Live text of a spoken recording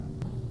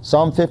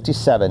Psalm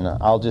 57,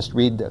 I'll just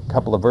read a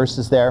couple of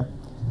verses there.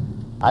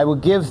 I will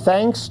give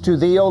thanks to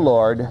thee, O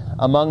Lord,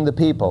 among the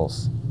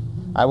peoples.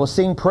 I will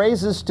sing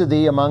praises to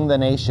thee among the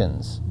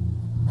nations.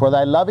 For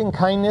thy loving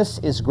kindness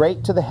is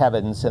great to the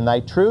heavens, and thy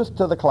truth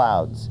to the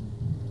clouds.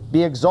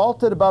 Be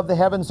exalted above the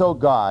heavens, O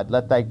God.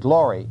 Let thy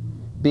glory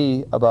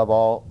be above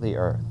all the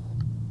earth.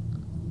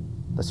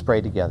 Let's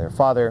pray together.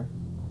 Father,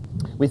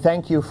 we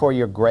thank you for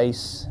your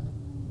grace.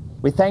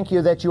 We thank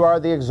you that you are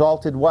the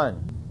exalted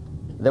one,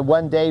 that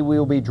one day we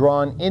will be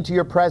drawn into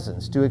your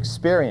presence to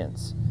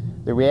experience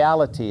the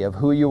reality of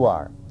who you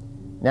are.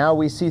 Now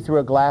we see through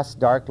a glass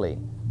darkly,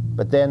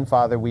 but then,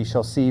 Father, we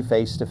shall see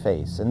face to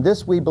face. And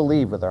this we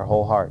believe with our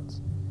whole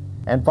hearts.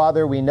 And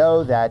Father, we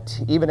know that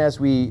even as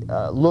we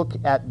look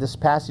at this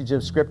passage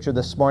of Scripture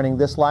this morning,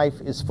 this life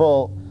is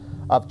full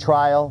of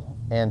trial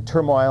and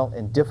turmoil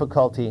and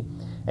difficulty,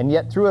 and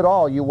yet through it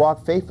all you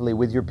walk faithfully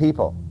with your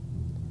people.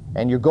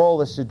 And your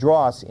goal is to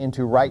draw us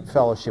into right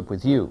fellowship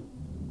with you.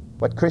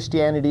 What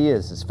Christianity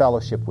is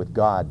fellowship with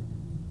God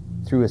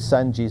through His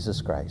Son,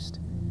 Jesus Christ.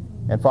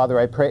 And Father,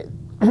 I pray,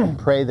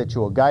 pray that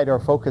you will guide our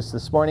focus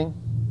this morning,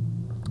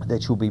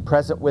 that you will be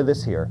present with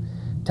us here.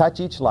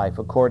 Touch each life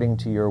according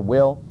to your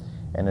will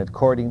and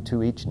according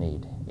to each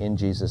need. In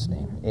Jesus'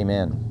 name,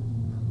 amen.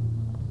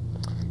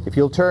 If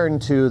you'll turn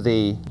to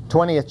the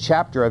 20th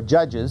chapter of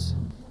Judges,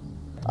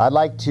 I'd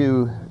like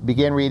to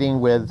begin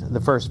reading with the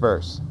first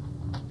verse.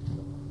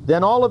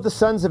 Then all of the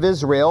sons of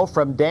Israel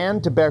from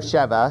Dan to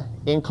Beersheba,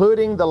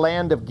 including the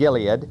land of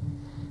Gilead,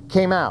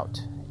 came out,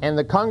 and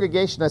the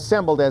congregation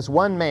assembled as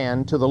one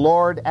man to the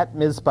Lord at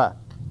Mizpah.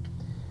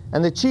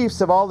 And the chiefs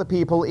of all the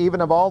people,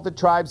 even of all the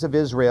tribes of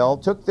Israel,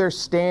 took their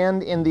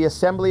stand in the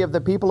assembly of the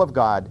people of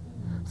God,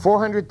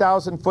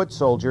 400,000 foot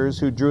soldiers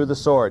who drew the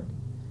sword.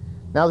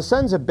 Now the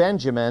sons of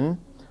Benjamin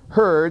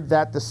heard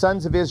that the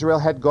sons of Israel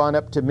had gone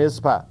up to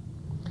Mizpah.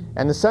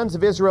 And the sons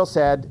of Israel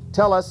said,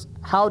 Tell us,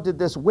 how did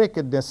this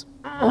wickedness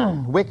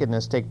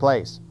take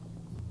place?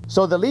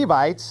 So the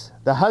Levites,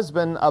 the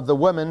husband of the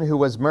woman who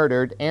was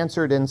murdered,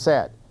 answered and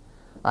said,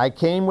 I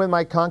came with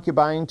my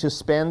concubine to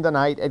spend the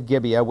night at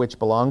Gibeah, which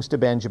belongs to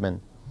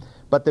Benjamin.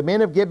 But the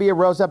men of Gibeah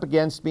rose up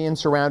against me and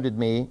surrounded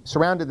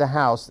the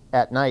house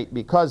at night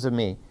because of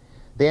me.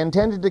 They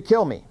intended to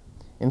kill me.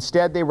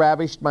 Instead, they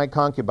ravished my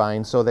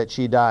concubine so that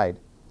she died.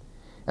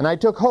 And I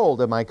took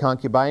hold of my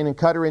concubine and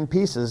cut her in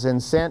pieces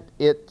and sent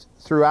her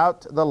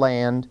throughout the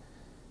land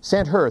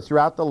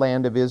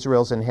of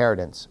Israel's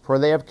inheritance. For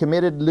they have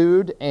committed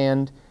lewd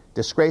and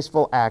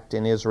disgraceful act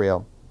in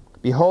Israel.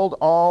 Behold,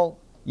 all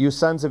you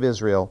sons of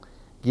Israel,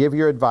 give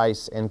your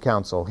advice and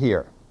counsel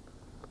here.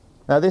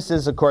 Now this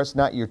is, of course,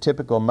 not your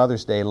typical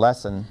Mother's Day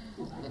lesson,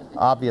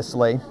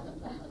 obviously.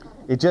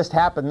 It just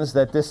happens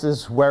that this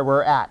is where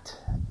we're at.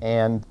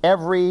 And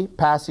every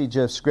passage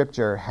of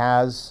Scripture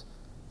has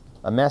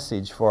a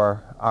message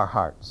for our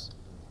hearts.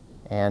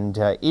 And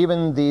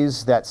even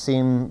these that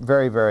seem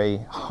very, very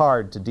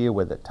hard to deal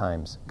with at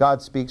times,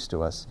 God speaks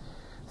to us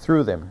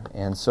through them.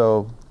 And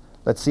so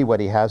let's see what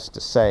He has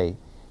to say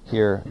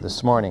here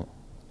this morning.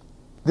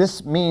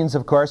 This means,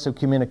 of course, of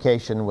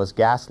communication was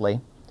ghastly.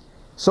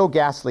 So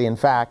ghastly, in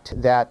fact,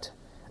 that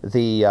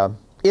the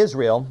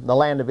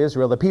land of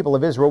Israel, the people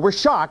of Israel, were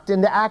shocked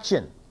into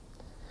action.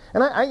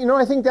 And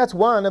I think that's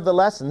one of the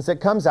lessons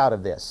that comes out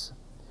of this.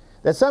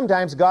 That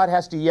sometimes God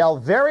has to yell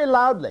very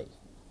loudly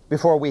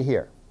before we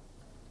hear.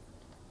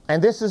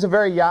 And this is a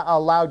very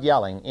loud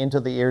yelling into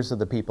the ears of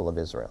the people of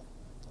Israel.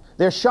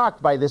 They're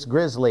shocked by this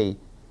grisly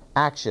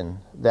action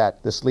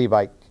that this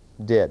Levite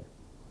did.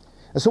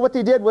 And so what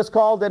they did was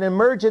called an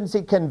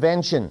emergency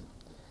convention,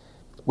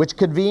 which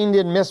convened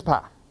in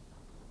Mizpah,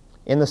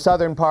 in the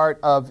southern part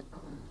of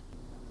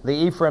the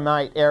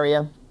Ephraimite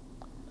area,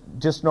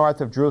 just north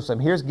of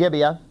Jerusalem. Here's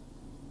Gibeah,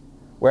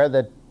 where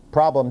the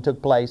problem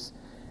took place.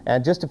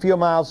 And just a few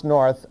miles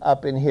north,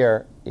 up in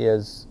here,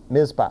 is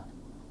Mizpah.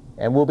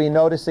 And we'll be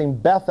noticing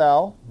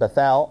Bethel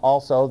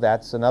also.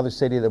 That's another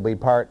city that will be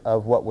part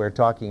of what we're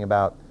talking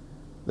about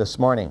this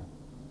morning.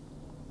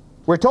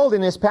 We're told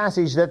in this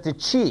passage that the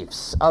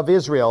chiefs of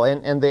Israel,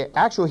 and the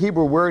actual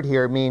Hebrew word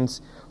here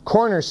means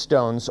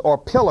cornerstones or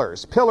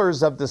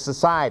pillars of the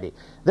society.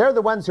 They're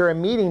the ones who are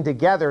meeting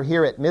together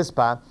here at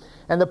Mizpah.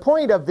 And the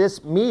point of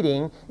this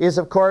meeting is,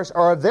 of course,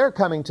 or of their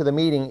coming to the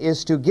meeting,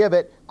 is to give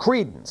it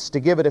credence, to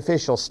give it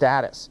official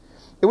status.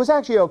 It was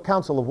actually a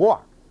council of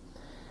war.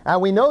 And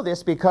we know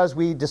this because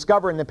we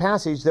discover in the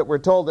passage that we're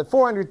told that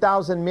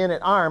 400,000 men at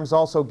arms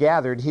also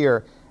gathered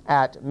here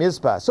at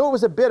Mizpah. So it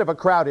was a bit of a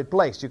crowded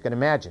place, you can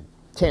imagine.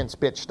 Tents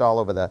pitched all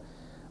over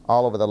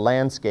the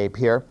landscape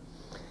here.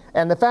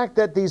 And the fact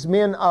that these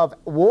men of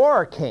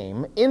war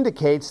came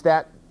indicates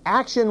that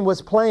action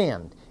was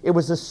planned. It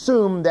was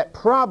assumed that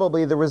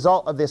probably the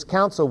result of this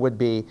council would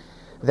be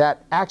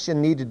that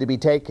action needed to be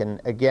taken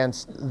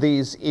against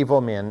these evil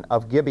men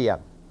of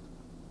Gibeah.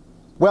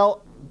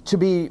 Well, to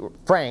be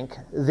frank,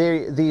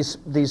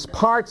 these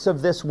parts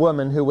of this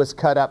woman who was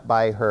cut up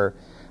by her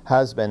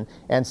husband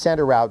and sent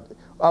her out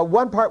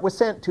one part was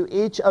sent to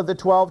each of the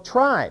 12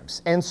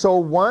 tribes. And so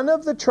one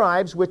of the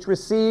tribes which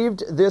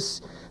received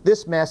this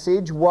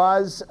message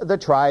was the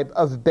tribe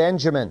of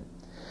Benjamin.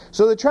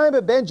 So the tribe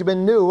of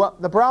Benjamin knew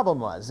what the problem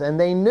was, and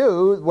they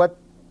knew what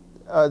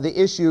the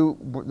issue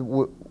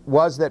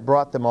was that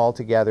brought them all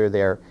together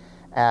there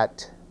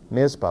at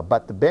Mizpah.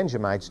 But the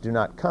Benjamites do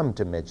not come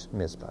to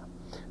Mizpah.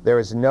 There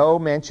is no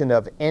mention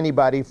of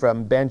anybody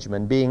from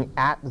Benjamin being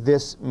at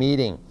this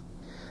meeting.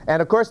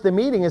 And of course the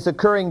meeting is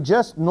occurring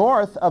just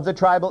north of the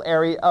tribal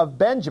area of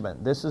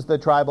Benjamin. This is the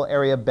tribal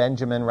area of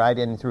Benjamin right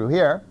in through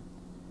here.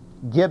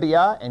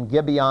 Gibeah and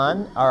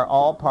Gibeon are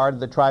all part of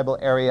the tribal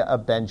area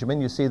of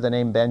Benjamin. You see the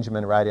name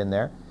Benjamin right in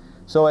there.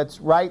 So it's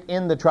right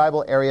in the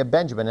tribal area of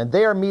Benjamin. And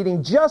they are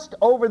meeting just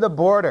over the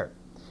border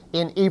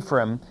in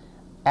Ephraim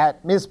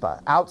at Mizpah,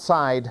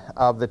 outside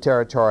of the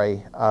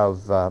territory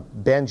of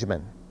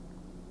Benjamin.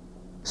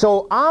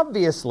 So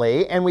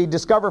obviously, and we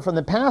discover from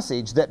the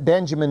passage that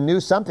Benjamin knew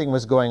something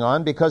was going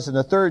on, because in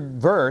the third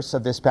verse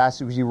of this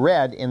passage we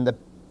read in the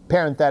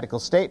parenthetical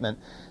statement,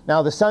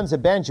 now the sons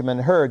of Benjamin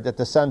heard that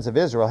the sons of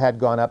Israel had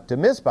gone up to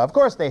Mizpah. Of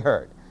course they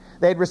heard.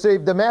 They'd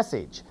received the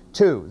message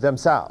to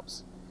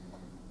themselves.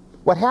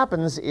 What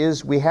happens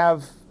is we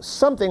have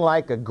something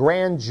like a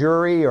grand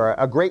jury or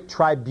a great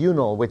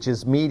tribunal which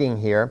is meeting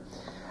here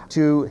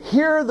to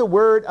hear the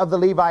word of the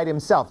Levite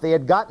himself. They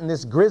had gotten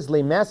this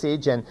grisly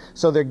message, and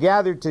so they're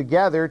gathered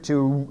together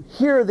to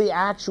hear the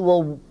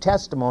actual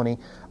testimony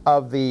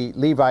of the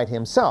Levite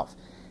himself.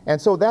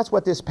 And so that's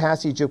what this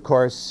passage, of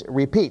course,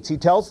 repeats. He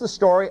tells the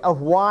story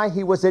of why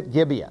he was at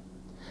Gibeah.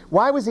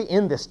 Why was he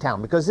in this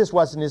town? Because this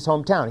wasn't his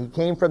hometown. He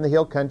came from the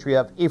hill country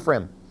of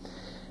Ephraim.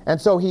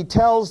 And so he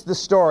tells the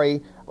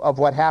story of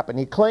what happened.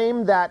 He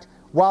claimed that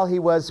while he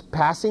was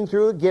passing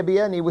through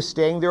Gibeah and he was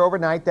staying there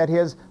overnight, that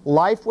his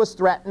life was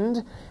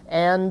threatened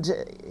and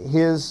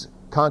his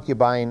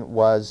concubine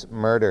was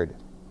murdered.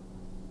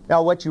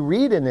 Now what you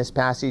read in this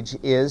passage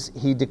is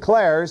he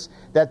declares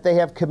that they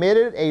have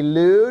committed a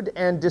lewd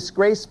and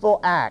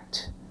disgraceful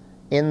act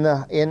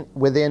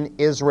within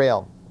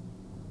Israel.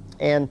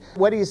 And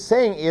what he's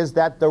saying is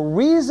that the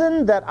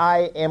reason that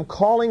I am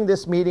calling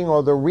this meeting,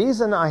 or the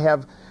reason I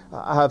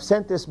have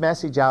sent this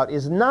message out,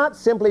 is not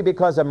simply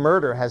because a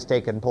murder has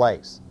taken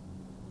place.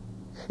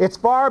 It's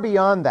far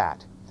beyond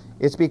that.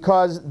 It's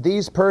because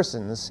these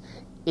persons,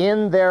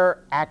 in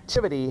their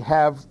activity,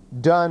 have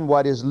done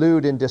what is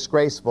lewd and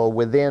disgraceful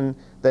within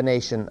the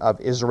nation of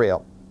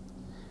Israel.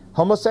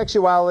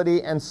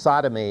 Homosexuality and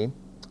sodomy,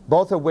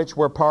 both of which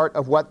were part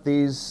of what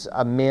these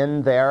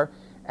men there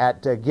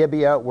at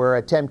Gibeah were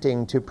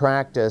attempting to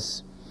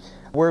practice,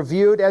 were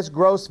viewed as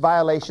gross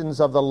violations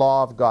of the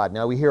law of God.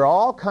 Now we hear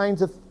all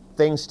kinds of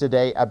things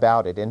today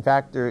about it. In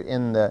fact,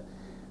 in the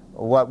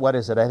what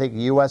is it? I think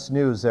U.S.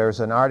 News, there's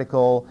an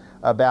article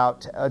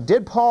about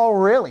did Paul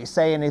really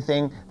say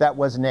anything that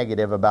was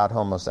negative about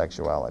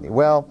homosexuality?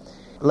 Well,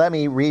 let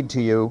me read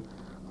to you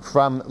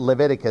from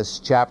Leviticus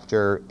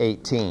chapter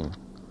 18.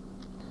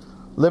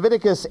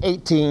 Leviticus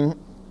 18,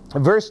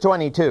 verse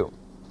 22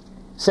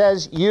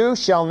 says, "You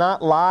shall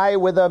not lie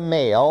with a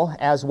male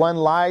as one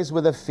lies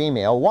with a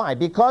female." Why?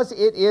 Because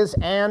it is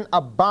an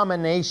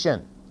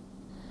abomination.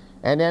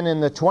 And then in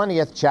the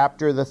 20th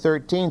chapter, the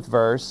 13th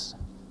verse,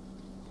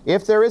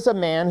 "If there is a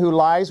man who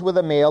lies with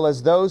a male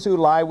as those who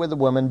lie with a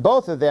woman,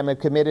 both of them have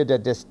committed a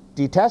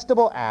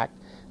detestable act,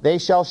 they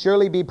shall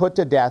surely be put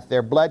to death.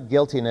 Their blood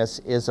guiltiness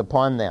is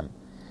upon them."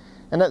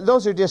 And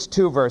those are just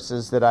two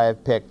verses that I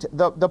have picked.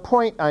 The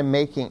point I'm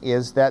making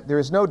is that there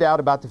is no doubt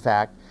about the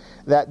fact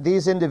that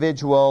these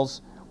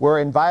individuals were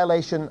in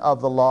violation of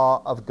the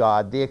law of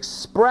God, the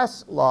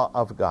express law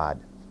of God.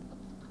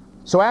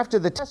 So after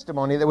the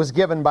testimony that was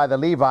given by the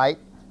Levite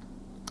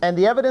and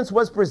the evidence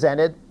was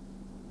presented,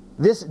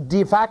 this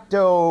de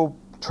facto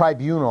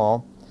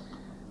tribunal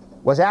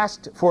was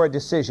asked for a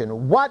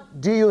decision.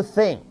 What do you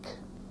think?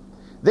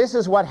 This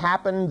is what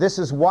happened. This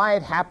is why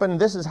it happened.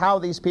 This is how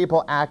these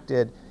people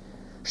acted.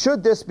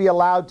 Should this be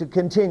allowed to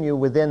continue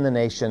within the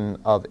nation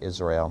of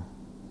Israel?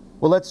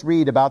 Well, let's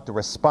read about the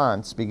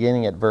response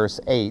beginning at verse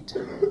 8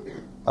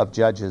 of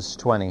Judges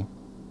 20.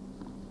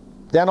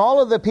 "Then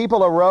all of the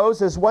people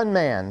arose as one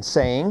man,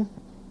 saying,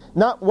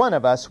 'Not one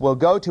of us will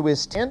go to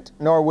his tent,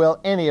 nor will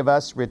any of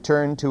us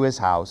return to his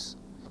house.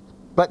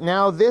 But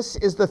now this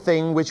is the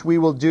thing which we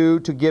will do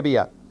to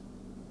Gibeah.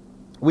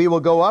 We will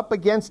go up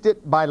against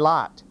it by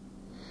lot.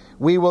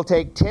 We will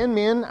take 10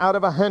 men out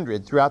of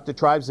 100 throughout the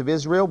tribes of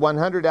Israel,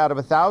 100 out of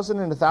 1,000,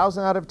 and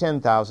 1,000 out of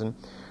 10,000,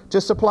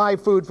 to supply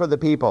food for the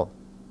people,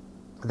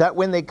 that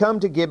when they come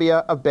to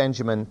Gibeah of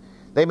Benjamin,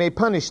 they may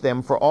punish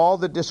them for all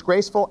the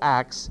disgraceful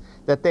acts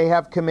that they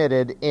have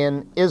committed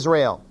in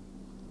Israel.'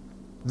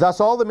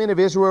 Thus all the men of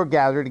Israel were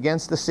gathered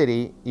against the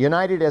city,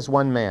 united as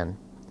one man.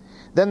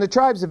 Then the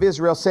tribes of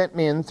Israel sent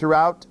men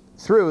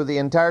through the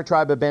entire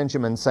tribe of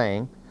Benjamin,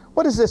 saying,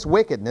 'What is this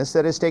wickedness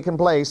that has taken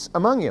place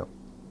among you?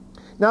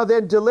 Now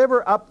then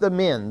deliver up the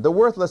men, the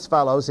worthless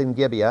fellows in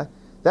Gibeah,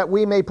 that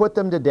we may put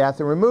them to death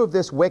and remove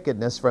this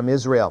wickedness from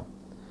Israel.'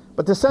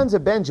 But the sons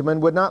of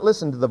Benjamin would not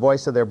listen to the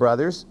voice of their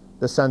brothers,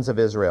 the sons of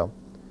Israel.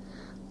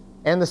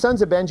 And the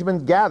sons of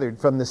Benjamin gathered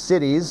from the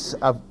cities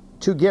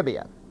to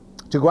Gibeah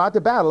to go out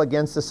to battle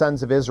against the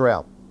sons of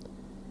Israel.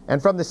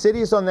 And from the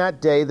cities on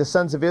that day, the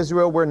sons of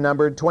Israel were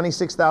numbered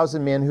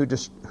 26,000 men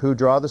who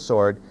draw the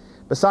sword,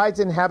 besides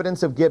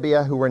inhabitants of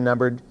Gibeah who were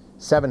numbered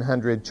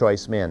 700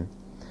 choice men.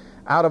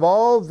 Out of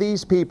all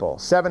these people,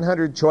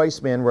 700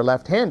 choice men were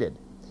left-handed.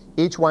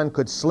 Each one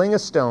could sling a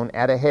stone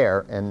at a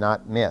hare and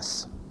not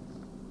miss.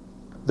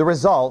 The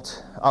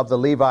result of the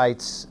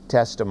Levites'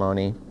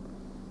 testimony,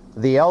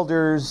 the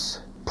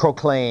elders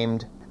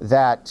proclaimed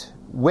that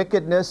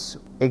wickedness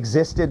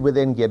existed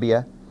within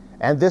Gibeah,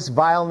 and this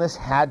vileness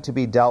had to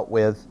be dealt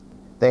with.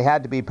 They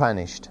had to be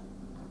punished.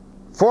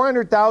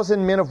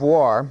 400,000 men of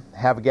war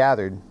have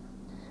gathered,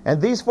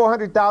 and these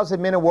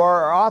 400,000 men of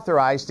war are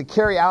authorized to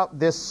carry out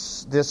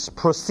this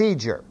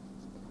procedure,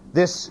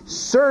 this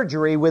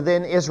surgery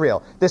within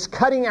Israel, this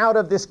cutting out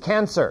of this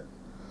cancer.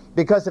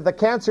 Because if the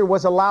cancer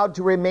was allowed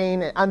to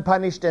remain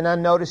unpunished and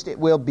unnoticed, it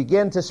will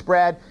begin to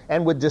spread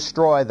and would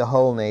destroy the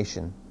whole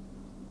nation.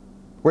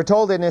 We're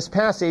told in this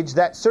passage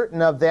that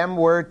certain of them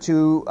were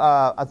to,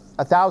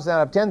 1,000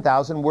 out of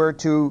 10,000 were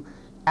to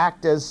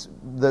act as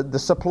the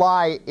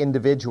supply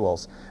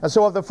individuals. And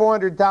so of the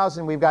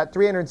 400,000, we've got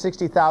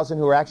 360,000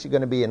 who are actually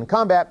going to be in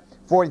combat,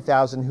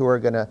 40,000 who are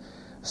going to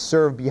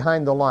serve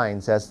behind the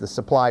lines as the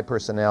supply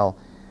personnel,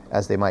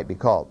 as they might be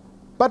called.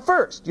 But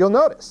first, you'll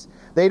notice,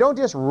 they don't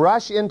just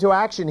rush into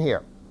action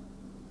here.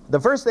 The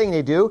first thing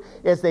they do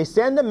is they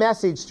send a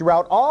message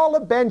throughout all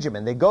of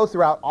Benjamin. They go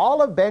throughout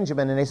all of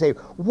Benjamin and they say,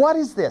 what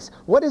is this?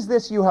 What is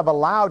this you have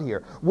allowed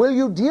here? Will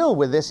you deal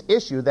with this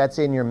issue that's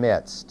in your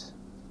midst?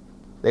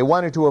 They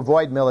wanted to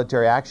avoid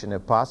military action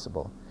if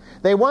possible.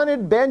 They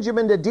wanted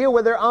Benjamin to deal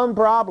with their own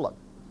problem.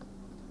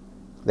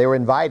 They were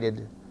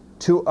invited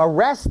to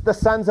arrest the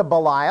sons of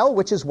Belial,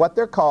 which is what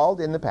they're called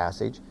in the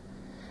passage,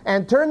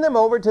 and turn them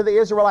over to the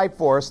Israelite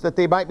force that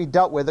they might be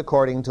dealt with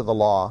according to the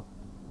law.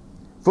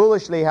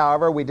 Foolishly,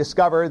 however, we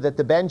discover that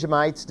the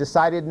Benjamites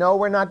decided, no,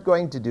 we're not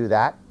going to do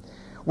that.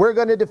 We're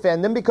going to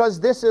defend them because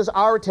this is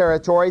our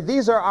territory,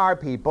 these are our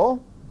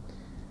people,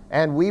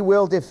 and we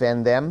will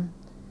defend them.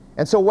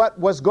 And so what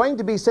was going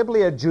to be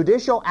simply a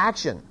judicial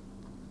action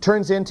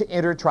turns into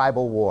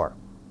intertribal war.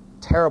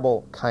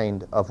 Terrible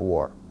kind of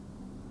war.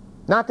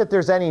 Not that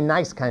there's any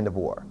nice kind of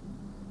war,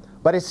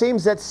 but it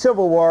seems that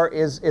civil war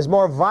is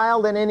more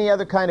vile than any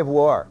other kind of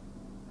war.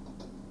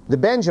 The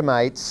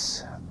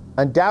Benjamites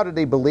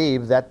undoubtedly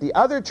believe that the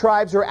other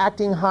tribes are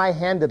acting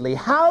high-handedly.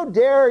 How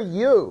dare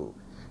you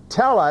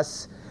tell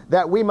us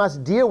that we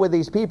must deal with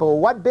these people?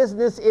 What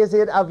business is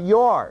it of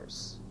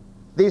yours?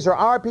 These are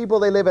our people.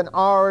 They live in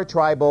our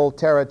tribal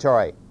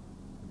territory.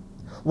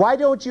 Why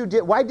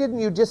didn't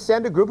you just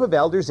send a group of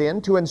elders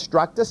in to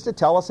instruct us, to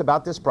tell us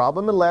about this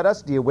problem and let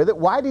us deal with it?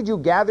 Why did you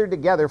gather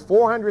together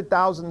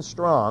 400,000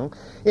 strong,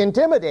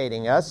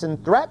 intimidating us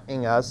and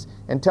threatening us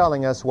and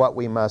telling us what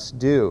we must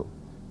do?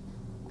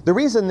 The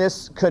reason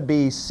this could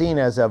be seen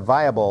as a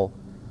viable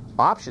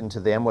option to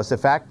them was the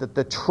fact that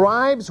the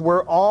tribes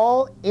were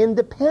all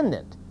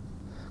independent.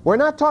 We're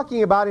not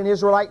talking about an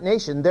Israelite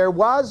nation. There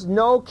was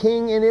no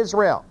king in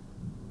Israel.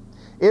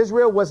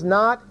 Israel was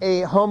not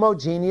a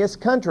homogeneous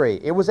country.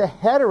 It was a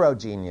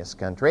heterogeneous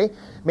country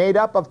made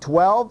up of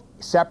 12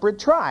 separate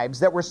tribes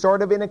that were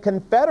sort of in a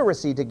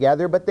confederacy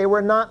together, but they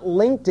were not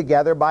linked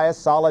together by a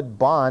solid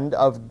bond,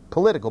 of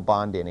political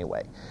bond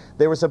anyway.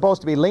 They were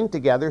supposed to be linked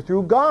together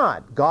through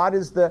God. God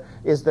is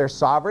their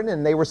sovereign,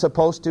 and they were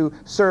supposed to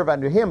serve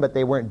under him, but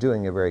they weren't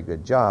doing a very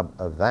good job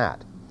of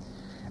that.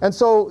 And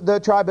so the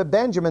tribe of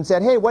Benjamin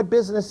said, hey, what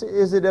business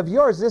is it of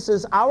yours? This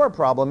is our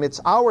problem.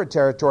 It's our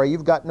territory.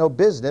 You've got no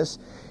business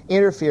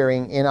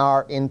interfering in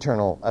our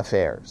internal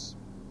affairs.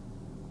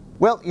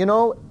 Well, you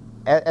know,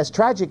 as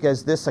tragic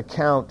as this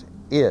account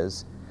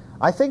is,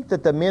 I think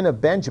that the men of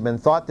Benjamin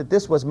thought that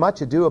this was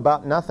much ado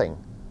about nothing.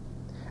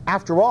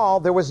 After all,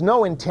 there was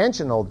no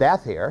intentional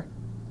death here.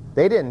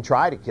 They didn't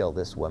try to kill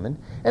this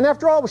woman. And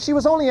after all, she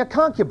was only a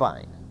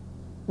concubine.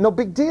 No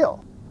big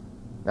deal.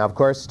 Now, of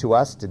course, to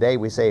us today,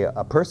 we say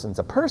a person's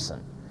a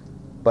person.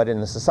 But in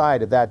the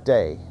society of that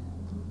day,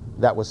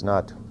 that was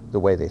not the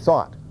way they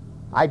thought.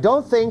 I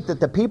don't think that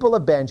the people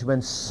of Benjamin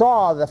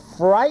saw the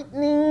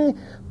frightening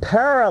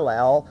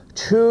parallel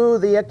to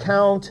the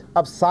account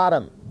of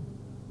Sodom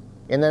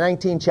in the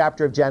 19th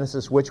chapter of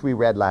Genesis, which we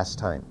read last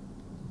time.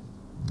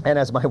 And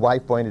as my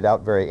wife pointed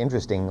out very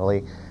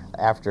interestingly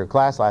after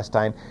class last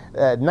time,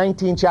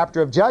 19th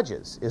chapter of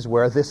Judges is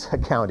where this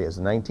account is.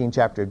 The 19th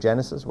chapter of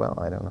Genesis, well,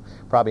 I don't know.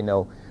 Probably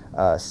no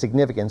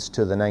significance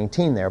to the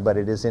 19 there, but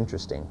it is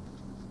interesting.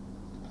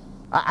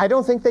 I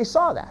don't think they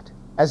saw that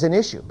as an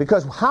issue,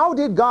 because how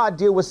did God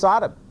deal with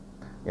Sodom?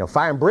 You know,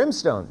 fire and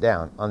brimstone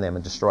down on them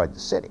and destroyed the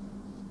city.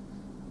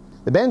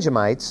 The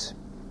Benjamites,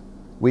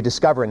 we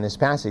discover in this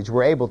passage,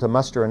 were able to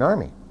muster an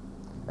army.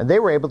 And they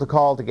were able to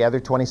call together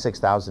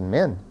 26,000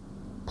 men,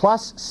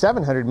 plus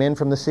 700 men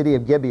from the city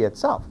of Gibeah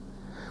itself.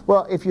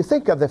 Well, if you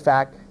think of the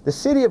fact, the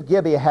city of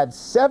Gibeah had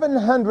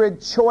 700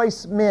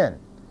 choice men.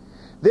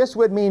 This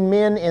would mean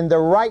men in the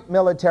right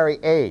military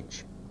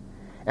age.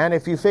 And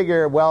if you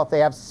figure, well, if they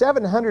have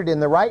 700 in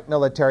the right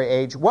military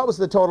age, what was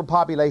the total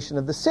population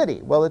of the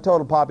city? Well, the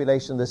total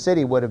population of the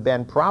city would have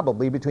been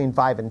probably between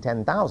 5 and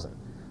 10,000.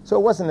 So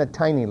it wasn't a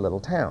tiny little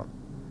town.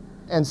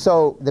 And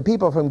so the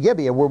people from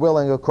Gibeah were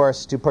willing, of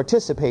course, to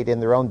participate in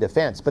their own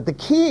defense. But the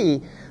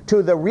key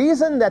to the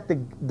reason that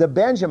the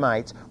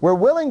Benjamites were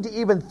willing to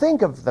even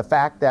think of the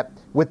fact that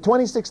with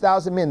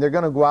 26,000 men, they're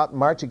going to go out and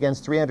march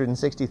against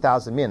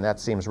 360,000 men.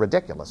 That seems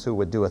ridiculous. Who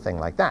would do a thing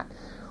like that?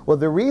 Well,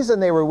 the reason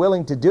they were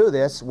willing to do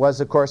this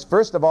was, of course,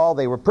 first of all,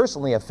 they were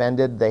personally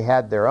offended. They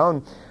had their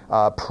own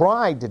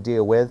pride to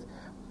deal with.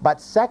 But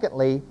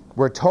secondly,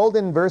 we're told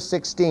in verse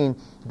 16,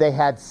 they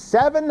had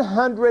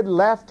 700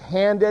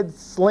 left-handed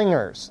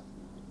slingers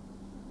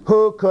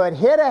who could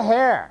hit a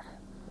hare,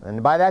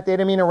 and by that they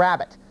didn't mean a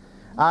rabbit,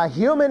 a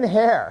human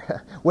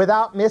hair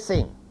without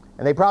missing.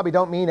 And they probably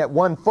don't mean at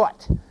 1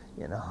 foot.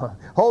 You know,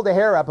 hold the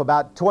hair up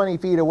about 20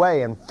 feet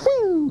away and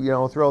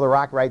throw the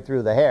rock right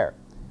through the hair.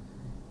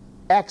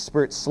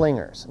 Expert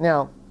slingers.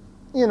 Now,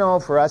 you know,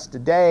 for us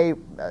today,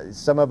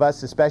 some of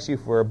us, especially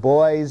if we were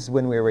boys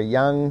when we were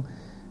young,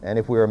 and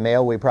if we were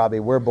male, we probably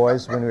were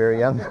boys when we were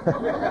young.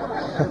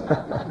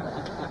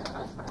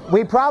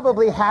 We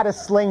probably had a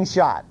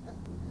slingshot.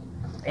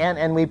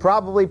 And we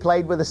probably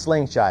played with a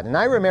slingshot. And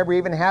I remember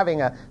even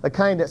having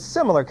a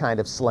similar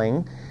kind of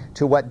sling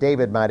to what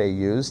David might have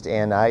used,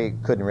 and I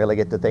couldn't really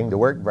get the thing to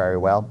work very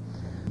well.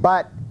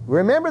 But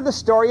remember the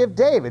story of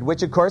David,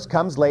 which of course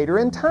comes later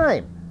in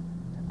time.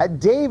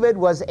 David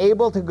was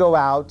able to go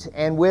out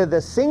and with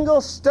a single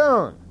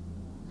stone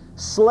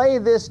slay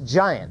this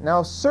giant.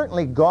 Now,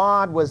 certainly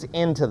God was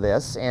into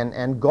this,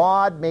 and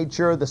God made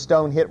sure the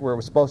stone hit where it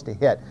was supposed to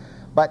hit.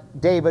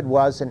 But David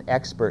was an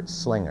expert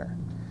slinger.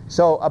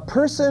 So a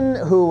person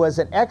who was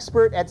an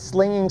expert at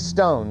slinging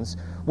stones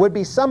would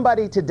be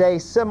somebody today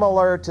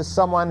similar to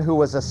someone who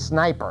was a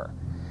sniper,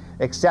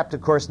 except,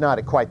 of course, not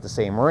at quite the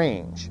same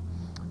range,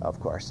 of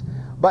course.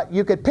 But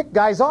you could pick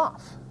guys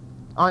off,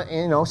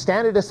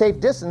 stand at a safe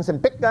distance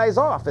and pick guys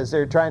off as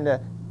they're trying to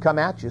come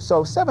at you.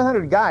 So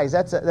 700 guys,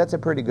 that's a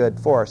pretty good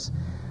force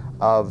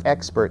of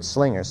expert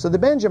slingers. So the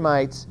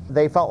Benjamites,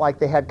 they felt like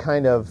they had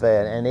kind of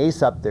an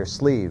ace up their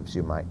sleeves,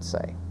 you might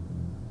say.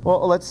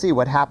 Well, let's see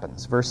what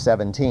happens. Verse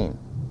 17.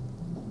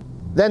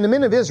 Then the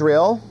men of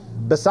Israel,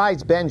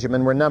 besides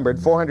Benjamin, were numbered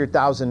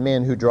 400,000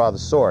 men who draw the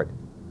sword.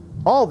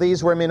 All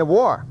these were men of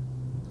war.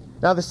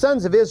 Now the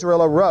sons of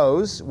Israel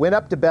arose, went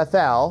up to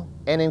Bethel,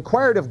 and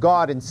inquired of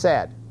God and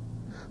said,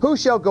 Who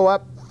shall go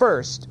up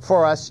first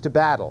for us to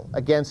battle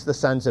against the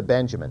sons of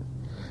Benjamin?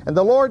 And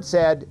the Lord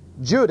said,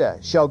 Judah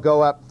shall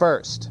go up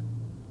first.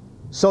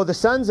 So the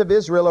sons of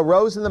Israel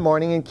arose in the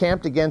morning and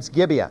camped against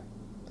Gibeah.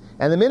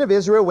 And the men of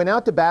Israel went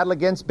out to battle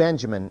against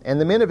Benjamin, and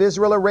the men of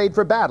Israel arrayed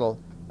for battle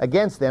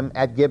against them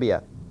at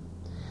Gibeah.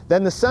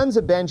 Then the sons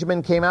of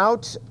Benjamin came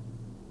out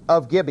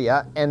of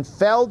Gibeah and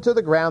fell to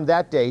the ground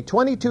that day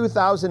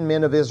 22,000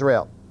 men of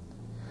Israel.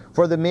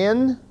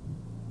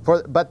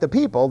 But the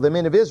people, the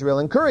men of Israel,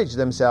 encouraged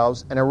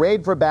themselves and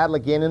arrayed for battle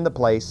again in the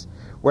place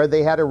where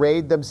they had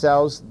arrayed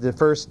themselves the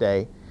first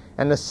day.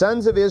 And the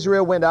sons of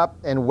Israel went up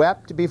and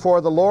wept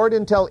before the Lord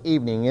until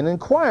evening, and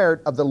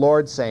inquired of the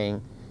Lord,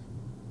 saying,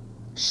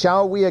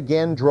 Shall we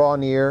again draw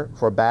near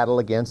for battle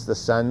against the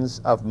sons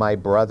of my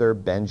brother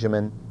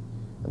Benjamin?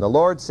 And the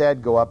Lord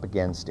said, Go up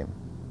against him.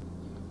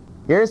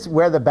 Here's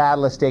where the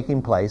battle is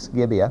taking place,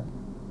 Gibeah.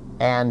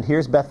 And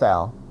here's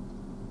Bethel.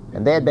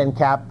 And they had been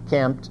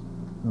camped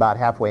about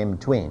halfway in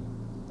between.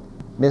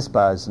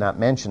 Mizpah is not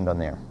mentioned on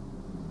there.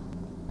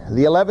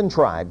 The 11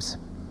 tribes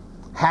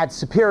had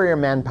superior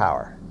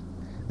manpower.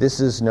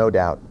 This is no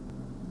doubt.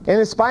 And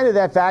in spite of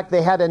that fact,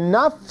 they had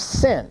enough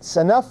sense,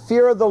 enough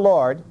fear of the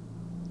Lord,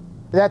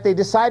 that they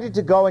decided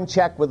to go and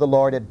check with the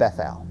Lord at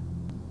Bethel.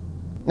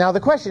 Now the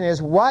question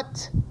is,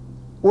 what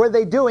were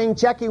they doing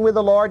checking with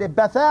the Lord at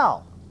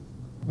Bethel?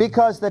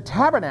 Because the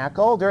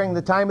tabernacle during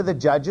the time of the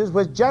judges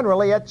was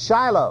generally at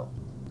Shiloh.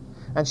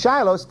 And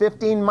Shiloh's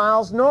 15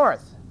 miles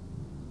north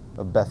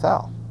of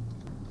Bethel.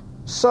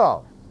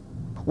 So,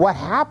 what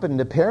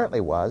happened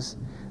apparently was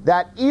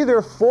that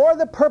either for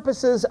the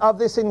purposes of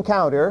this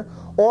encounter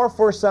or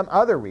for some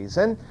other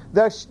reason,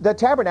 the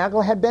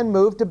tabernacle had been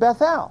moved to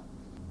Bethel.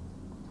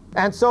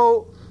 And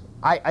so,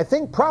 I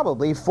think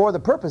probably for the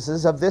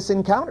purposes of this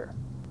encounter,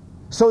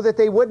 so that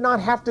they would not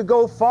have to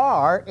go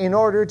far in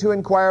order to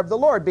inquire of the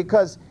Lord.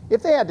 Because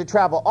if they had to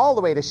travel all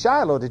the way to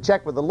Shiloh to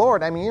check with the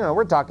Lord,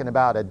 we're talking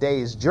about a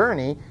day's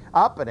journey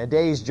up and a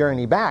day's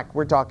journey back.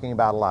 We're talking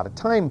about a lot of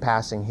time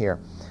passing here.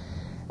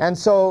 And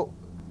so,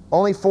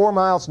 only 4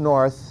 miles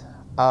north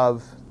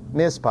of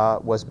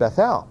Mizpah was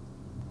Bethel.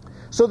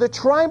 So the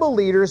tribal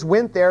leaders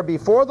went there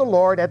before the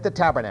Lord at the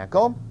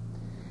tabernacle,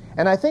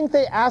 and I think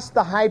they asked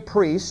the high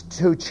priest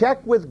to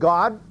check with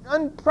God,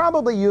 and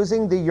probably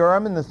using the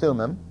Urim and the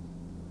Thummim,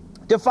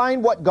 to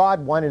find what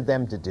God wanted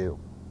them to do.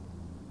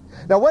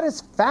 Now what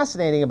is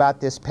fascinating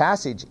about this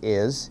passage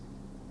is,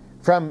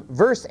 from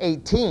verse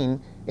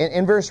 18,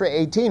 in verse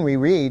 18 we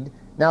read,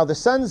 Now the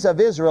sons of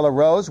Israel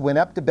arose, went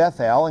up to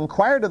Bethel,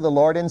 inquired of the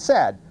Lord, and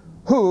said,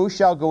 Who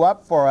shall go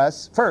up for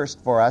us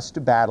first for us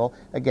to battle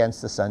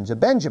against the sons of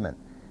Benjamin?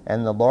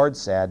 And the Lord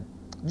said,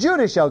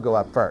 Judah shall go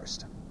up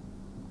first.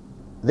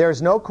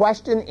 There's no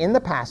question in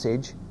the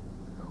passage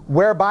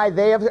whereby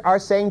they are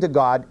saying to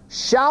God,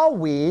 shall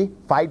we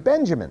fight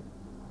Benjamin?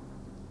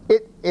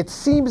 It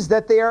seems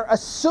that they are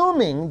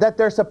assuming that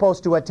they're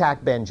supposed to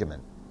attack Benjamin.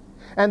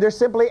 And they're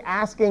simply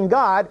asking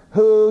God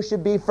who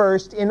should be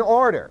first in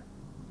order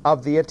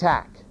of the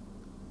attack.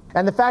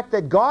 And the fact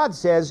that God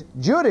says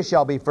Judah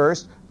shall be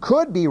first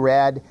could be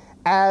read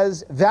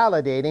as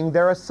validating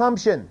their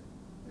assumption.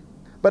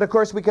 But of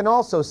course we can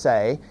also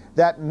say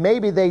that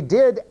maybe they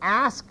did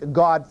ask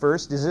God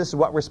first, is this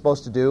what we're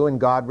supposed to do? And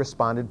God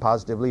responded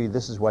positively,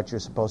 this is what you're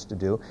supposed to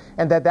do.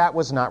 And that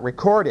was not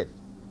recorded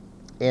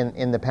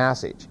in the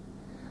passage.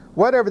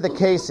 Whatever the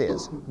case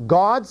is,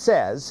 God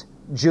says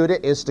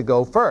Judah is to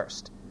go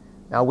first.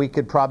 Now we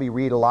could probably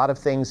read a lot of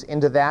things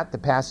into that. The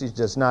passage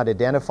does not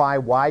identify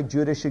why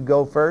Judah should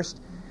go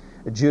first.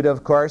 Judah,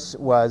 of course,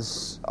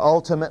 was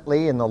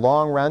ultimately, in the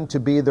long run, to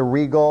be the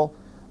regal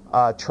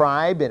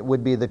tribe. It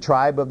would be the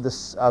tribe of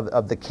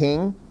the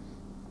king.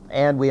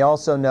 And we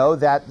also know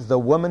that the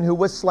woman who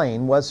was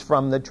slain was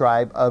from the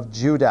tribe of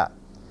Judah.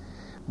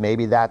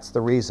 Maybe that's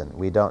the reason.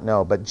 We don't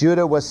know. But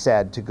Judah was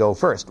said to go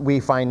first. We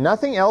find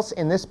nothing else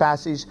in this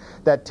passage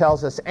that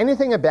tells us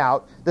anything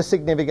about the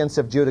significance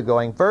of Judah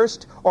going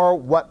first or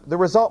what the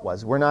result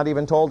was. We're not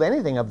even told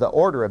anything of the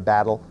order of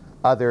battle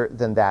other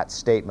than that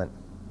statement.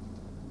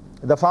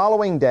 The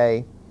following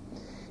day,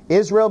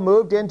 Israel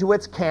moved into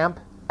its camp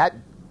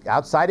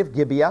outside of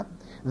Gibeah.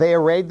 They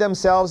arrayed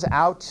themselves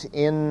out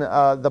in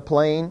the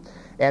plain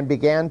and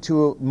began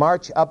to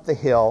march up the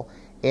hill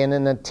in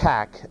an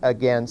attack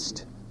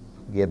against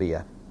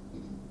Gibeah.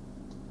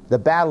 The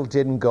battle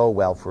didn't go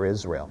well for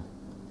Israel.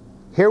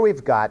 Here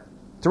we've got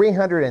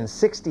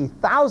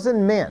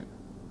 360,000 men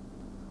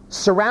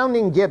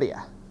surrounding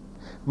Gibeah,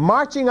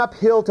 marching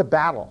uphill to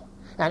battle,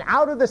 and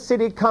out of the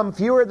city come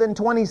fewer than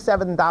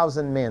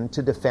 27,000 men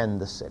to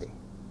defend the city.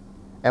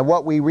 And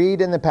what we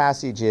read in the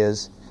passage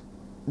is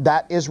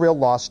that Israel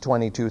lost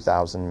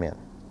 22,000 men.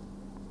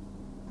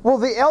 Well,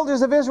 the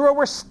elders of Israel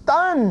were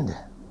stunned.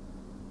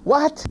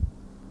 What?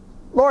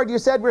 Lord, you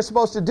said we're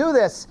supposed to do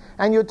this,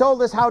 and you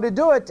told us how to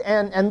do it,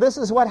 and this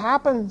is what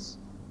happens.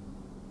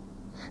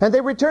 And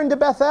they returned to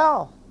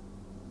Bethel.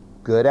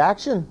 Good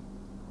action.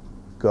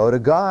 Go to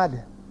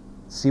God.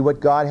 See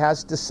what God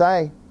has to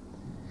say.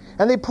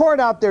 And they poured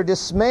out their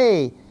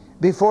dismay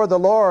before the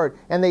Lord,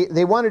 and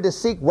they wanted to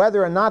seek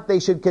whether or not they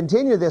should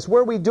continue this.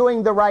 Were we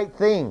doing the right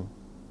thing?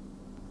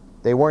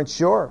 They weren't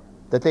sure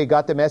that they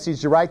got the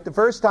message right the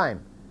first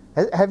time.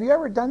 Have you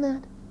ever done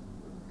that?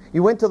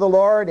 You went to the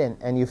Lord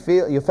and you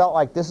felt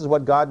like this is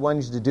what God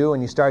wanted you to do,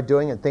 and you start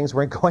doing it, things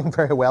weren't going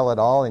very well at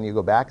all, and you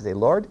go back and say,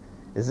 Lord,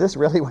 is this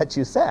really what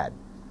you said?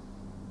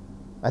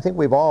 I think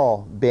we've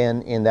all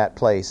been in that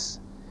place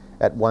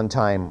at one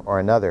time or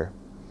another.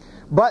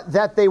 But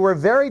that they were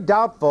very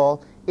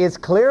doubtful is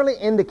clearly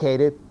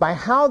indicated by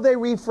how they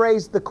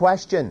rephrased the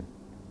question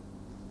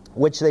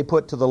which they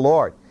put to the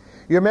Lord.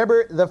 You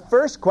remember the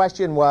first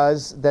question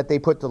was that they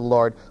put to the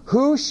Lord,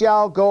 who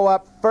shall go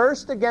up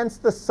first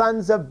against the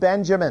sons of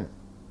Benjamin?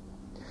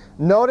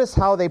 Notice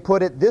how they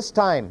put it this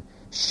time.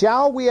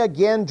 Shall we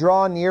again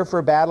draw near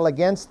for battle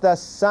against the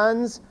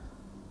sons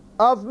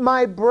of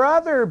my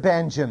brother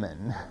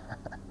Benjamin?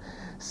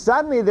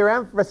 Suddenly they're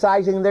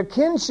emphasizing their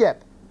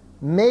kinship.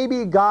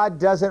 Maybe God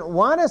doesn't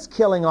want us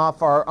killing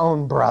off our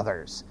own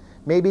brothers.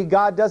 Maybe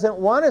God doesn't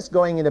want us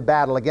going into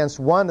battle against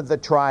one of the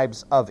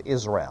tribes of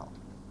Israel.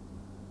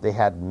 They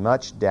had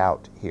much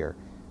doubt here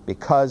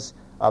because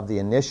of the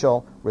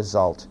initial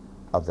result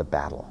of the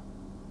battle.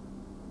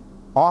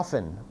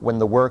 Often, when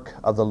the work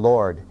of the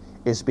Lord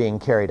is being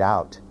carried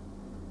out,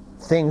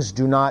 things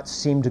do not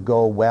seem to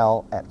go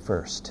well at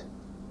first.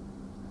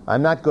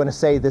 I'm not going to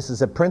say this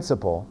is a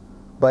principle,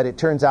 but it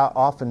turns out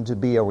often to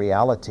be a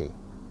reality.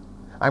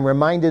 I'm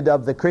reminded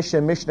of the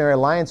Christian Missionary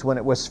Alliance when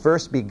it was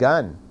first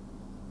begun.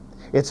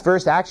 Its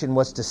first action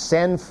was to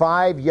send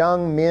 5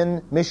 young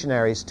men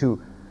missionaries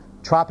to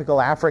tropical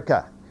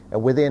Africa,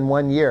 and within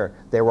 1 year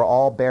they were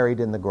all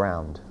buried in the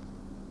ground.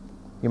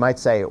 You might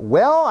say,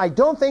 well, I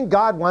don't think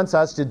God wants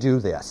us to do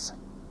this.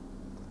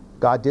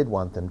 God did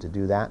want them to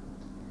do that.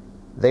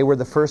 They were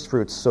the first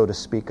fruits, so to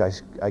speak,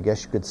 I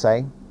guess you could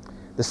say.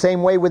 The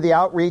same way with the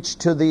outreach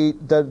to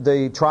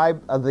the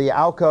tribe of the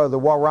Auca, or the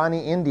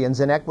Waorani Indians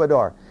in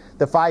Ecuador.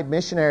 The 5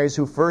 missionaries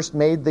who first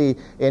made the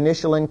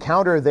initial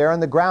encounter there on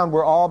the ground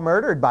were all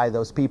murdered by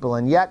those people,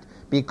 and yet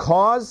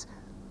because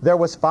there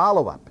was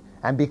follow-up,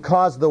 and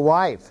because the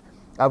wife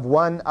of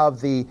one of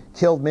the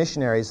killed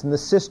missionaries and the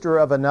sister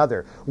of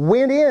another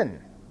went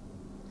in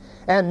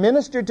and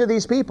ministered to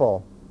these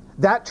people,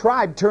 that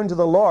tribe turned to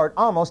the Lord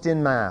almost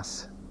en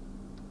masse.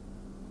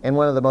 And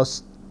one of the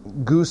most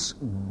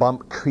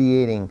goosebump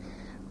creating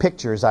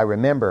pictures I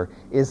remember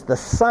is the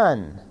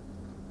son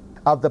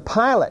of the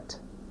pilot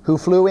who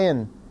flew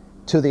in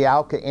to the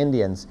Auca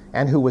Indians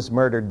and who was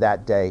murdered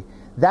that day.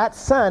 That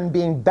son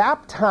being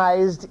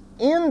baptized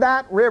in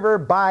that river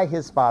by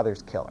his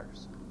father's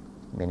killers.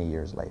 many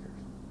years later.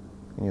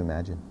 Can you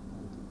imagine?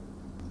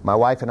 My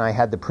wife and I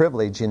had the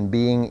privilege in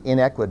being in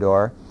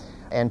Ecuador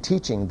and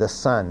teaching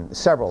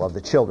several of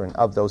the children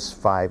of those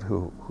 5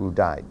 who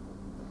died.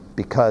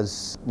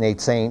 Because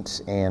Nate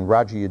Saint and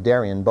Roger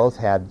Udarian both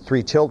had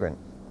 3 children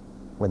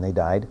when they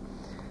died.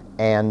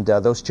 And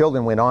those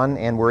children went on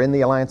and were in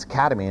the Alliance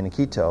Academy in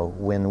Quito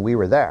when we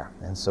were there.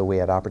 And so we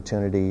had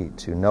opportunity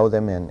to know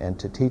them and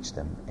to teach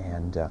them.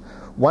 And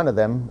one of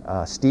them,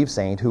 Steve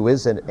Saint, who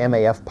is an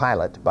MAF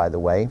pilot, by the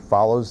way,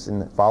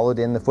 followed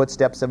in the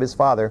footsteps of his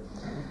father.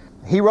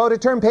 He wrote a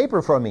term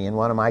paper for me in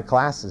one of my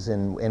classes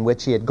in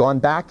which he had gone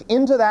back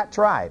into that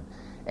tribe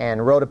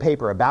and wrote a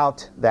paper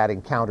about that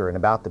encounter and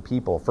about the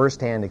people,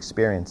 first-hand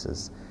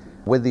experiences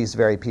with these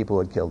very people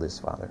who had killed his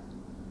father.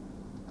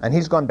 And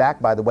he's gone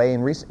back, by the way,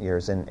 in recent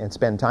years and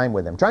spent time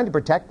with them, trying to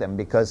protect them,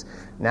 because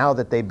now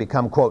that they've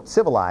become, quote,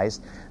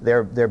 civilized,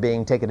 they're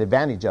being taken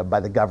advantage of by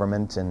the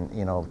government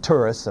and,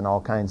 tourists and all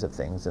kinds of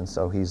things. And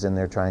so he's in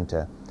there trying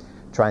to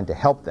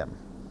help them.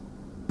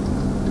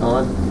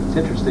 It's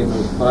interesting,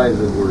 those 5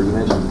 that were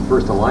mentioned, the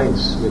First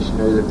Alliance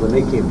missionaries, that when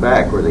they came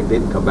back, or they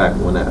didn't come back,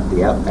 when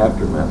the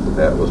aftermath of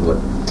that was what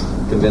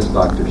convinced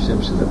Dr.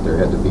 Simpson that there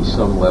had to be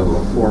some level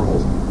of formal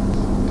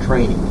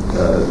training.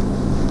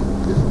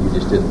 You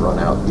just didn't run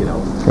out,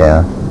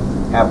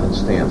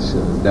 happenstance,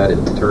 and that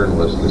in turn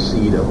was the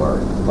seed of our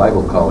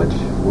Bible college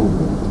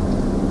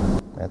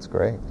movement. That's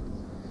great.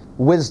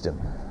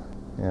 Wisdom.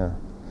 Yeah.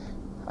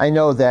 I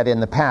know that in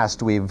the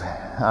past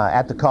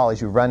at the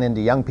college, we've run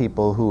into young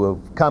people who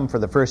have come for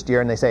the first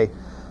year and they say,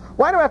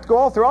 "Why do I have to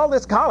go through all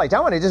this college? I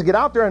want to just get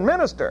out there and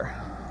minister."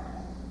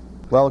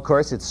 Well, of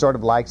course, it's sort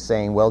of like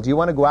saying, well, do you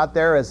want to go out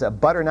there as a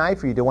butter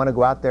knife, or do you want to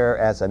go out there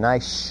as a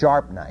nice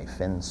sharp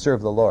knife and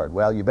serve the Lord?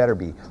 Well, you better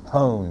be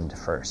honed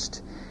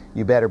first.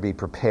 You better be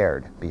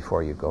prepared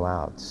before you go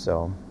out.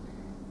 So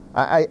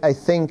I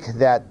think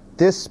that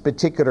this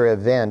particular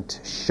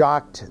event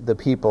shocked the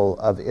people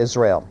of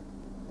Israel.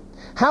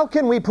 How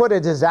can we put a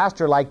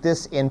disaster like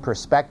this in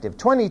perspective?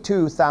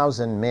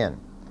 22,000 men.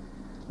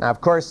 Now,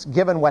 of course,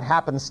 given what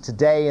happens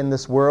today in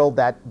this world,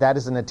 that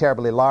isn't a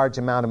terribly large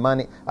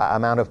amount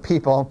of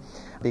people,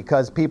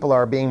 because people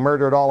are being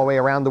murdered all the way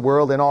around the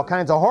world in all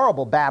kinds of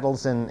horrible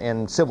battles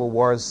and civil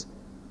wars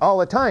all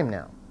the time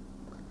now.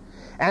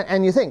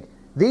 And you think,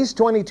 these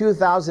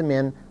 22,000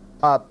 men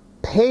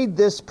paid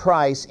this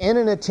price in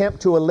an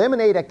attempt to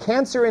eliminate a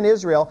cancer in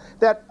Israel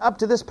that up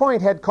to this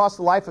point had cost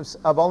the life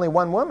of only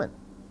one woman.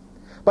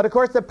 But of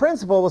course, the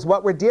principle was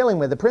what we're dealing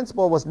with. The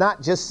principle was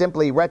not just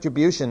simply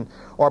retribution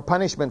or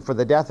punishment for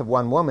the death of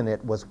one woman.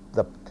 It was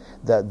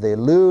the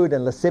lewd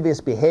and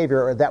lascivious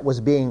behavior that was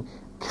being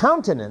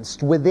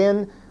countenanced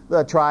within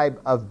the tribe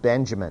of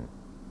Benjamin.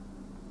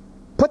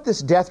 Put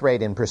this death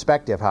rate in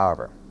perspective,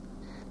 however.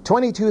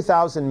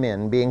 22,000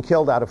 men being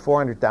killed out of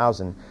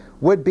 400,000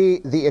 would be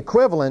the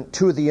equivalent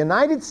to the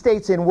United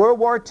States in World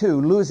War II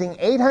losing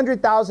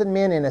 800,000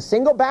 men in a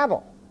single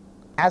battle,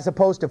 as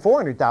opposed to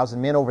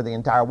 400,000 men over the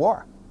entire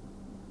war.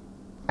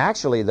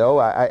 Actually, though,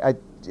 I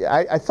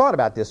thought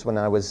about this when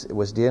I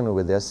was dealing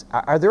with this.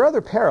 Are there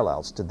other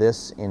parallels to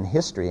this in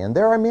history? And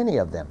there are many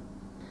of them.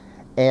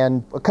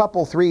 And a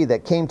couple, 3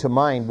 that came to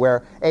mind,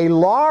 where a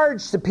large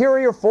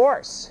superior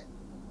force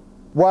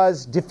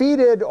was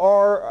defeated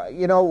or,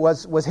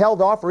 was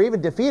held off or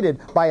even defeated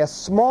by a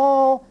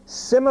small,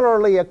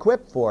 similarly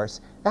equipped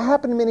force. That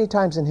happened many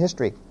times in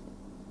history.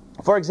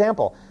 For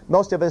example,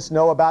 most of us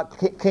know about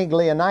King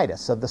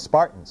Leonidas of the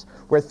Spartans,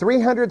 where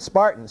 300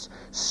 Spartans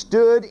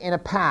stood in a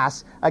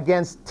pass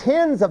against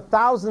tens of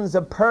thousands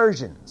of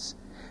Persians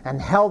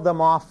and held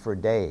them off for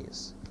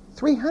days.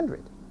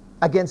 300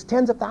 against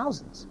tens of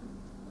thousands.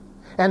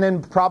 And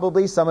then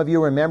probably some of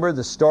you remember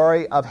the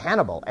story of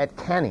Hannibal at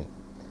Cannae,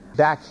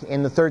 back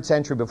in the 3rd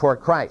century before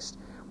Christ,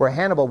 where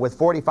Hannibal, with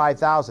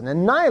 45,000,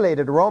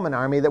 annihilated a Roman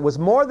army that was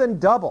more than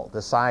double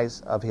the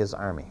size of his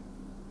army.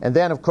 And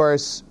then, of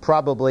course,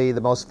 probably the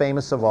most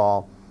famous of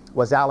all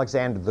was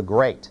Alexander the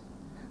Great,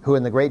 who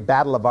in the great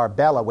battle of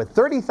Arbela, with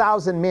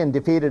 30,000 men,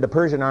 defeated a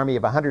Persian army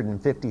of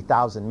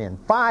 150,000 men,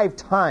 5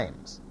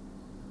 times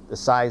the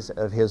size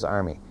of his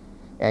army.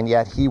 And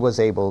yet he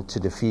was able to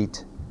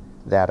defeat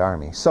that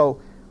army.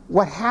 So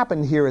what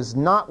happened here is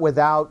not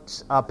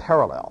without a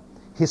parallel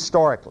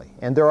historically,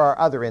 and there are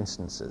other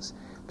instances.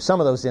 Some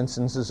of those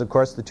instances, of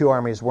course, the 2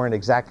 armies weren't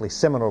exactly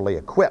similarly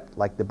equipped,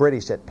 like the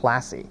British at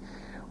Plassey,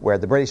 where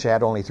the British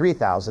had only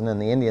 3,000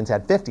 and the Indians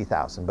had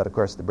 50,000. But of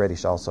course the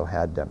British also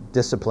had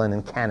discipline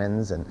and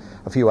cannons and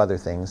a few other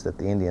things that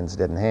the Indians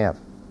didn't have.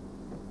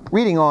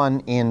 Reading on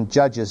in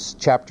Judges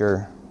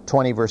chapter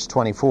 20, verse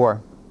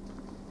 24.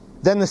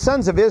 Then the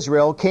sons of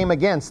Israel came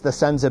against the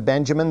sons of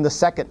Benjamin the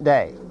 2nd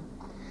day.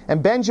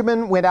 And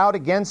Benjamin went out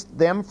against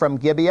them from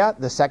Gibeah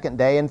the 2nd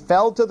day, and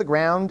fell to the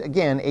ground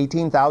again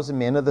 18,000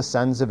 men of the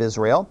sons of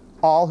Israel,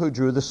 all who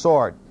drew the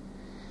sword.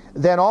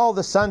 Then all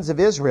the sons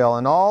of Israel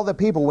and all the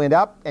people went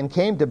up and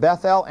came to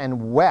Bethel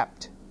and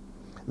wept.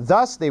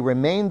 Thus they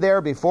remained there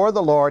before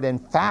the Lord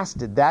and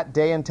fasted that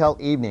day until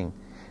evening.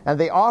 And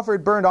they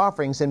offered burnt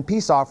offerings and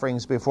peace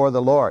offerings before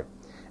the Lord.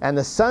 And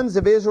the sons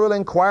of Israel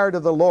inquired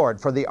of the Lord,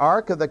 for the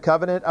ark of the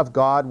covenant of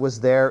God was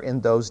there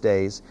in those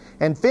days.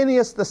 And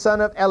Phinehas the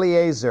son of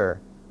Eleazar,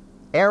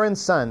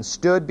 Aaron's son,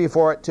 stood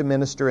before it to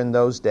minister in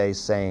those days,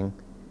 saying,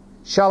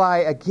 Shall I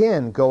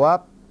again go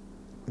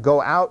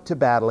out to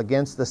battle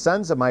against the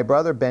sons of my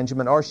brother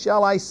Benjamin, or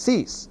shall I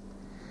cease?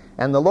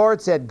 And the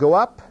Lord said, Go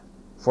up,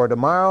 for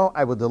tomorrow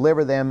I will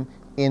deliver them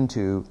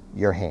into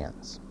your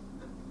hands.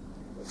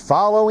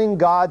 Following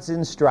God's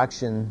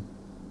instruction,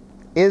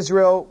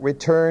 Israel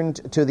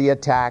returned to the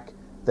attack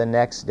the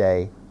next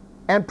day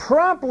and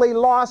promptly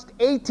lost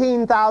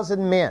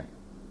 18,000 men.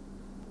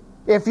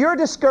 If you're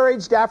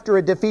discouraged after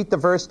a defeat the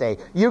first day,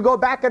 you go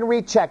back and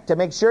recheck to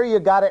make sure you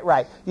got it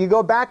right. You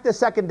go back the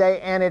second day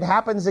and it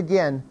happens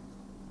again.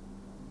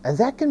 And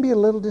that can be a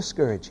little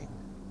discouraging.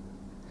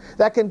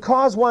 That can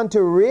cause one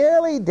to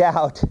really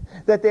doubt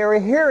that they were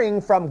hearing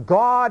from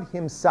God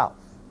Himself.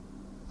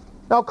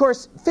 Now, of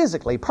course,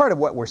 physically, part of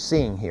what we're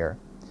seeing here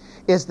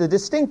is the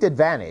distinct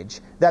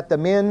advantage that the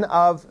men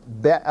of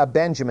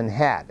Benjamin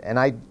had. And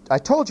I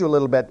told you a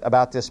little bit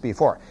about this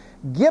before.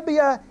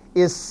 Gibeah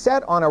is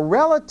set on a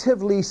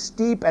relatively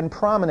steep and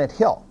prominent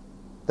hill.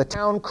 The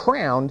town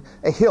crowned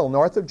a hill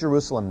north of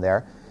Jerusalem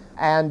there.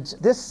 And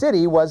this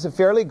city was a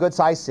fairly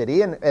good-sized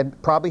city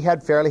and probably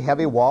had fairly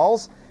heavy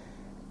walls.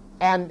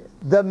 And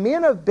the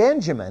men of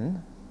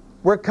Benjamin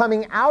were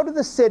coming out of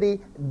the city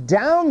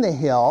down the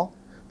hill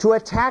to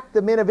attack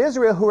the men of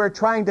Israel who were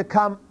trying to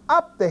come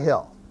up the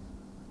hill.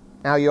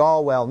 Now, you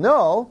all well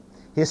know,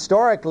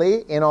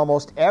 historically, in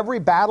almost every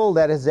battle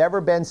that has ever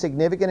been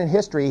significant in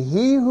history,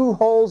 he who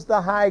holds the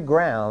high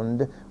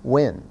ground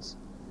wins.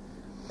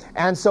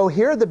 And so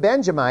here the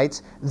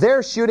Benjamites,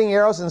 they're shooting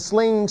arrows and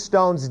slinging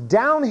stones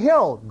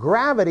downhill.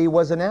 Gravity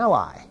was an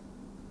ally.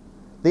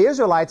 The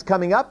Israelites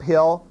coming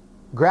uphill,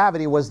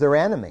 gravity was their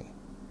enemy.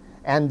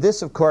 And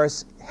this, of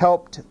course,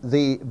 helped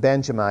the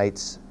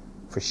Benjamites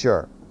for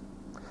sure.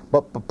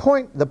 But the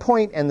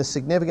point and the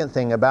significant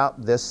thing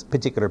about this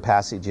particular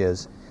passage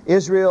is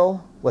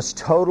Israel was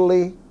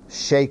totally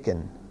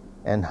shaken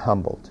and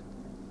humbled.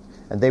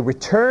 And they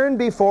returned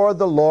before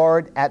the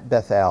Lord at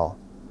Bethel,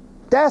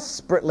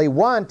 desperately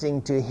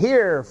wanting to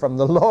hear from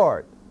the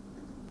Lord.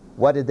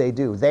 What did they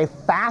do? They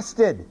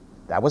fasted.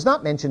 That was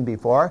not mentioned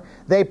before.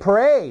 They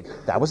prayed.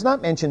 That was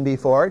not mentioned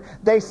before.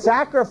 They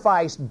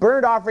sacrificed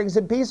burnt offerings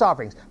and peace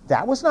offerings.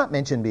 That was not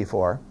mentioned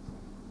before.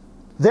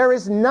 There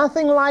is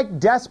nothing like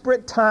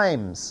desperate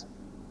times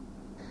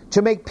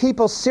to make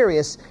people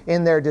serious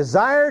in their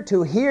desire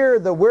to hear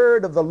the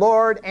word of the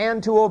Lord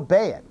and to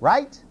obey it,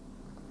 right?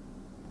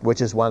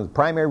 Which is one of the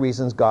primary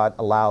reasons God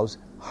allows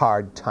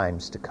hard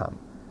times to come.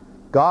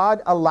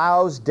 God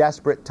allows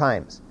desperate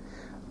times.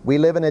 We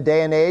live in a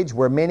day and age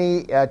where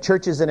many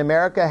churches in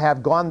America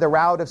have gone the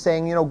route of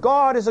saying,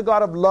 God is a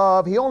God of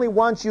love. He only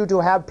wants you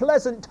to have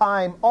pleasant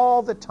time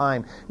all the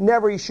time.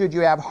 Never should you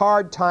have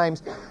hard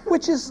times,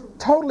 which is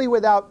totally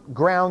without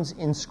grounds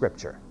in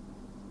Scripture.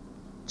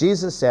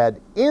 Jesus said,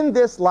 in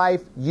this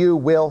life you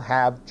will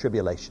have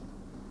tribulation.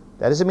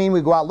 That doesn't mean we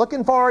go out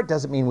looking for it,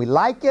 doesn't mean we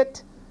like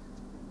it,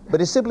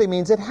 but it simply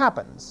means it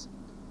happens.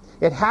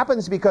 It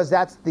happens because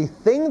that's the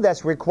thing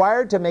that's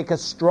required to make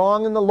us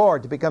strong in the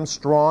Lord, to become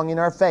strong in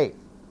our faith.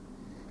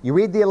 You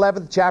read the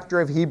 11th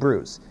chapter of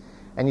Hebrews,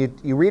 and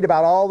you read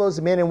about all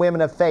those men and women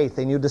of faith,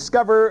 and you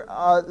discover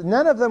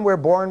none of them were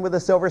born with a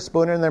silver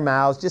spoon in their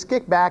mouths, just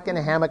kicked back in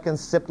a hammock and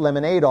sipped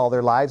lemonade all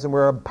their lives and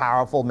were a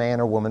powerful man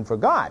or woman for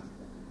God.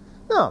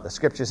 No, the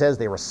Scripture says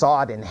they were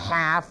sawed in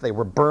half, they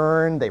were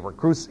burned, they were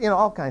crucified,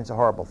 all kinds of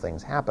horrible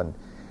things happened.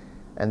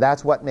 And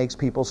that's what makes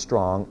people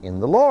strong in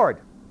the Lord.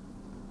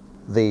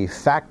 The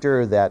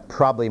factor that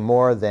probably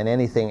more than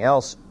anything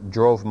else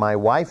drove my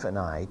wife and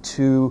I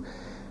to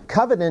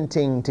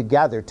covenanting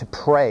together, to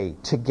pray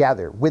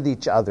together with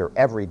each other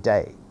every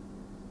day,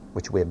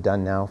 which we have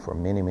done now for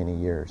many, many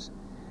years,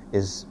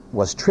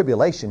 was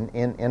tribulation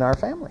in our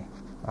family.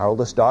 Our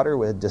oldest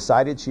daughter had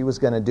decided she was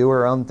going to do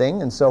her own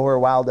thing and sow her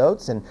wild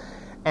oats,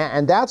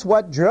 and that's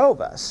what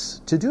drove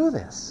us to do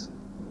this.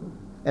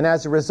 And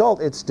as a result,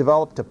 it's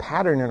developed a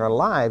pattern in our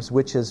lives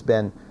which has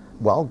been,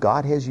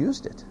 God has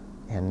used it.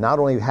 And not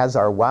only has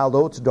our wild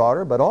oats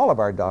daughter, but all of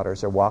our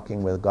daughters are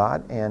walking with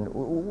God, and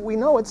we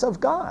know it's of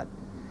God.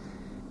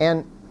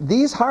 And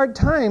these hard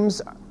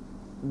times,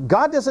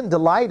 God doesn't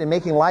delight in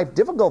making life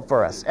difficult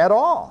for us at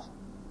all.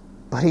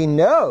 But He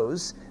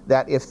knows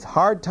that if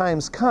hard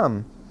times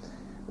come,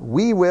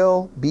 we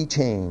will be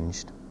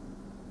changed.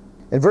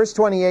 In verse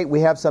 28, we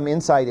have some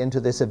insight into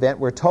this event.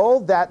 We're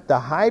told that the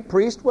high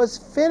priest was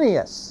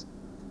Phinehas,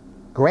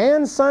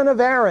 grandson of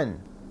Aaron,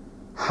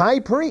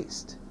 high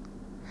priest.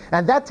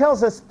 And that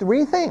tells us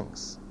three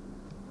things.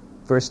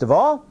 First of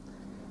all,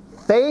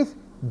 faith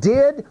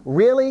did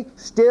really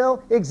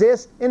still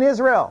exist in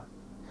Israel,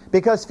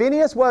 because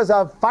Phinehas was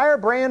a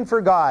firebrand for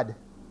God.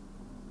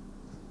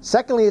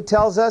 Secondly, it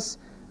tells us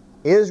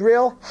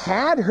Israel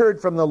had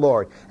heard from the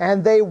Lord,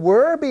 and they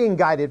were being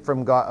guided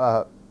from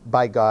God,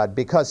 by God,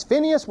 because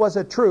Phinehas was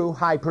a true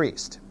high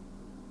priest.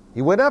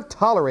 He wouldn't have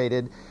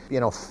tolerated,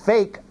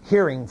 fake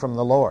hearing from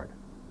the Lord.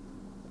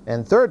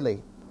 And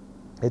thirdly,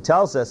 It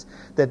tells us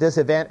that this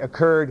event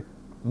occurred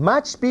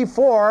much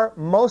before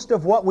most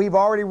of what we've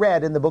already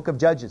read in the book of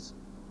Judges.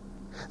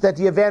 That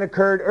the event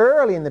occurred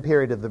early in the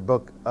period of the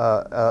book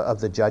of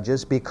the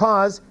Judges,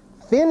 because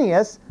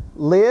Phinehas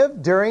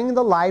lived during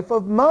the life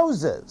of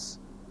Moses.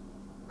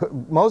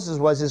 Moses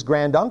was his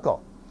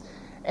granduncle.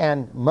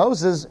 And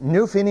Moses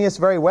knew Phinehas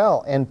very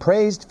well and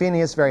praised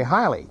Phinehas very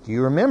highly. Do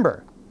you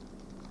remember?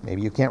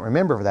 Maybe you can't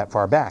remember for that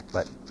far back,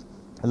 but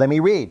let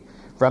me read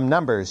from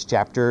Numbers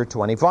chapter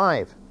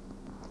 25.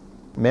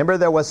 Remember,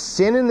 there was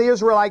sin in the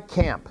Israelite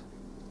camp.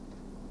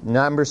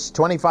 Numbers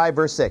 25,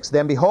 verse 6.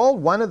 Then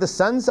behold, one of the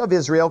sons of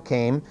Israel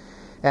came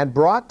and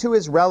brought to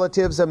his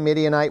relatives a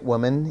Midianite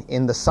woman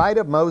in the sight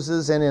of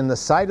Moses and in the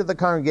sight of the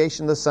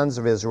congregation of the sons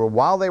of Israel,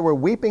 while they were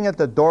weeping at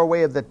the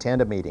doorway of the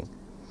tent of meeting.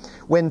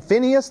 When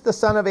Phinehas the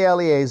son of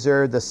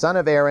Eleazar, the son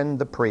of Aaron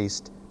the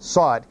priest,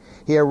 saw it,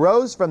 he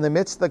arose from the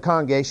midst of the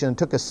congregation and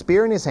took a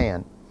spear in his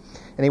hand.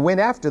 And he went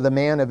after the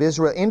man of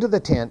Israel into the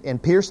tent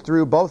and pierced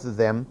through both of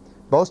them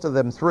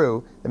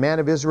through, the man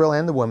of Israel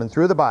and the woman,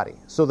 through the body.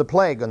 So the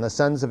plague on the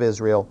sons of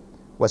Israel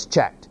was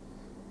checked.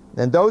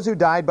 And those who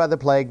died by the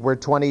plague were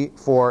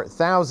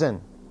 24,000.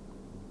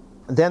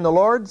 Then the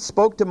Lord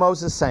spoke to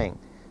Moses, saying,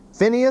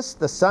 Phinehas,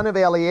 the son of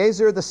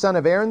Eleazar, the son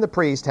of Aaron the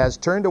priest, has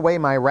turned away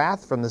my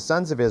wrath from the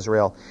sons of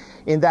Israel,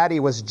 in that he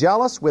was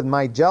jealous with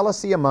my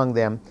jealousy among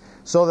them,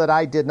 so that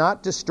I did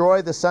not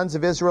destroy the sons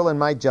of Israel in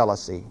my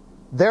jealousy.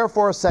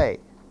 Therefore say,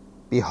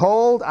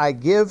 Behold, I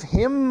give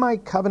him my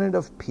covenant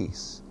of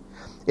peace.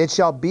 It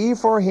shall be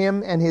for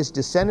him and his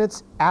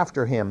descendants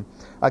after him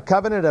a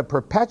covenant of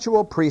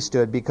perpetual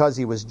priesthood, because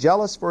he was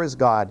jealous for his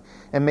God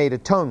and made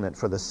atonement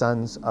for the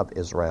sons of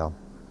Israel.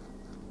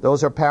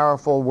 Those are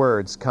powerful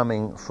words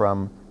coming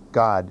from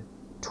God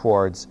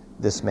towards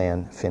this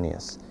man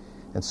Phinehas.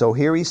 And so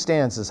here he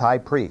stands as high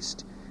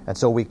priest. And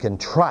so we can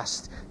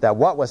trust that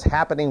what was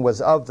happening was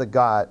of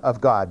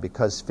God,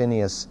 because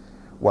Phinehas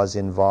was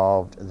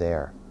involved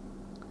there.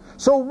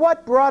 So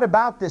what brought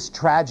about this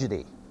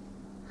tragedy?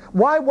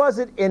 Why was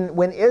it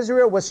when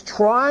Israel was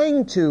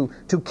trying to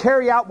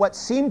carry out what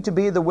seemed to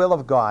be the will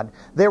of God,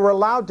 they were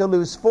allowed to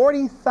lose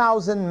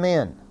 40,000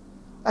 men?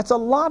 That's a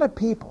lot of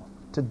people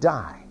to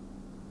die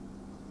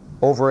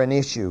over an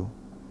issue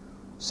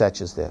such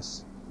as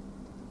this.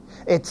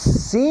 It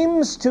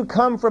seems to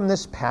come from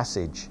this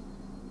passage.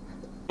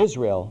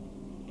 Israel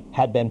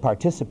had been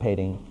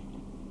participating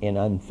in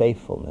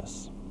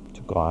unfaithfulness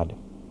to God.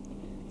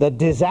 The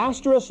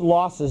disastrous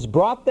losses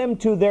brought them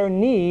to their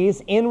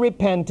knees in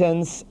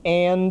repentance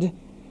and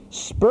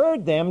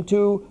spurred them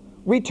to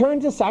return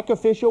to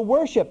sacrificial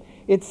worship.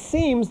 It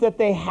seems that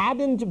they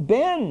hadn't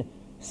been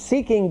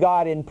seeking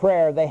God in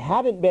prayer. They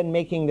hadn't been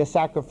making the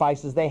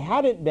sacrifices. They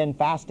hadn't been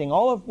fasting,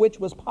 all of which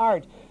was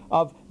part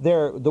of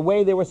the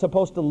way they were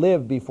supposed to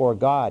live before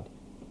God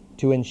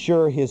to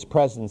ensure His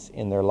presence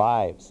in their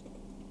lives.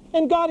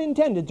 And God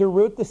intended to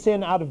root the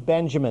sin out of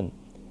Benjamin,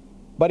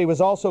 but He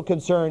was also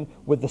concerned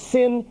with the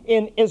sin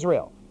in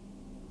Israel.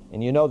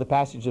 And you know the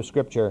passage of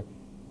Scripture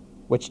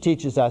which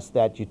teaches us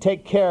that you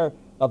take care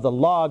of the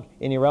log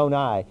in your own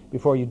eye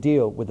before you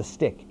deal with the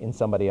stick in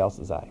somebody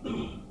else's eye.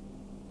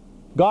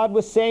 God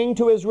was saying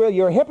to Israel,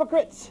 you're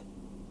hypocrites.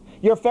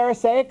 You're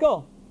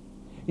pharisaical.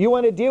 You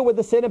want to deal with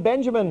the sin of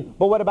Benjamin,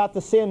 but what about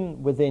the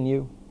sin within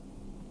you?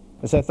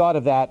 As I thought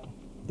of that,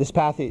 this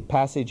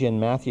passage in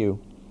Matthew,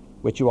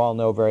 which you all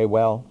know very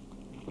well,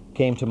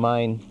 came to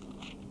mind.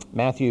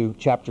 Matthew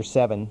chapter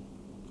 7,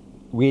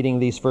 reading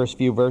these first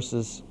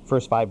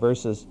 5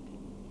 verses.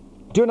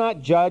 Do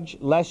not judge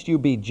lest you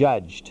be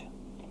judged.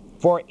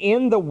 For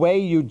in the way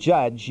you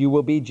judge, you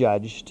will be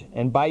judged,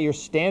 and by your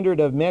standard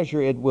of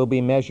measure it will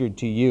be measured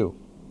to you.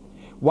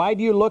 Why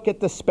do you look at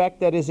the speck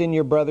that is in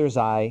your brother's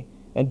eye,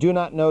 and do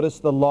not notice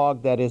the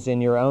log that is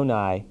in your own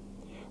eye?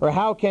 Or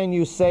how can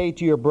you say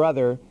to your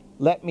brother,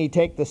 let me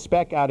take the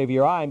speck out of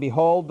your eye, and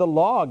behold, the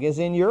log is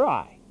in your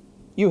eye?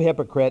 You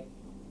hypocrite,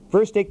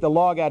 first take the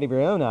log out of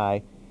your own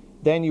eye,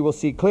 then you will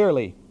see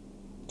clearly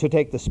to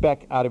take the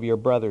speck out of your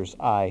brother's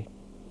eye.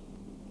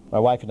 My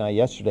wife and I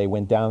yesterday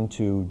went down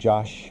to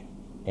Josh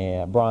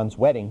Braun's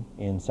wedding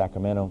in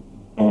Sacramento.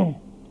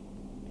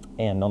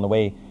 And on the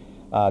way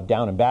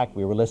down and back,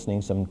 we were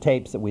listening to some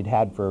tapes that we'd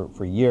had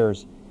for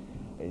years.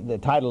 The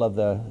title of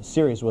the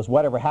series was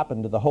Whatever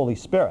Happened to the Holy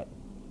Spirit.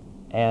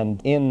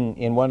 And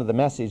in one of the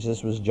messages,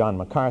 this was John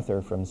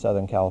MacArthur from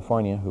Southern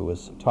California who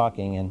was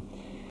talking,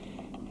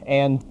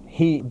 and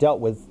he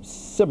dealt with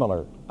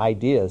similar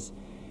ideas.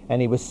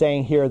 And he was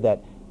saying here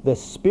that the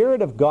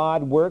Spirit of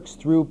God works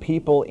through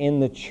people in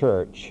the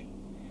church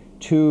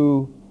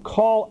to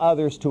call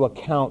others to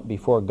account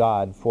before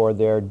God for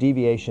their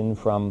deviation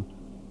from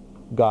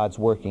God's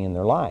working in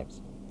their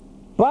lives.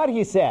 But,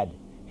 he said,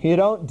 you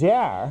don't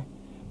dare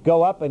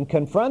go up and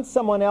confront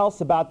someone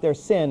else about their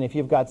sin if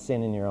you've got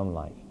sin in your own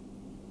life.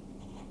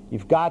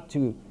 You've got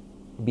to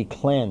be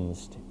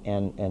cleansed,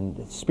 and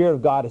the Spirit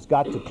of God has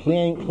got to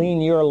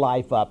clean your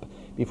life up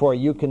before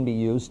you can be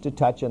used to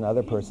touch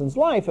another person's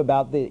life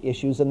about the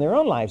issues in their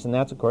own lives. And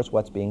that's, of course,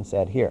 what's being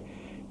said here.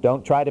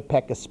 Don't try to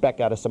peck a speck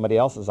out of somebody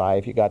else's eye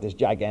if you got this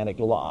gigantic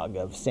log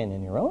of sin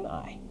in your own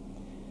eye.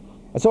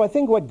 And so I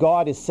think what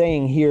God is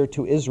saying here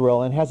to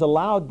Israel, and has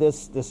allowed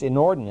this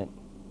inordinate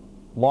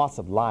loss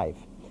of life,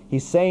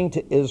 he's saying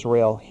to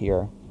Israel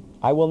here,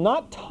 I will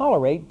not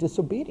tolerate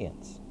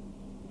disobedience.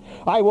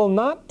 I will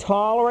not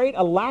tolerate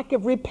a lack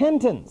of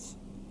repentance.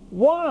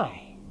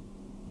 Why?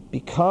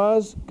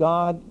 Because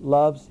God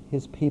loves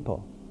his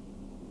people.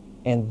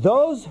 And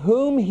those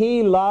whom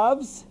he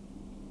loves,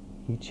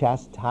 he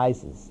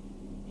chastises.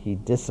 He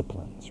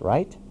disciplines,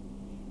 right?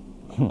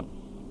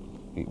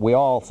 We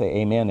all say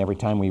amen every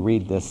time we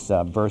read this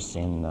verse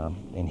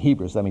in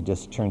Hebrews. Let me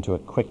just turn to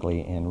it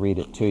quickly and read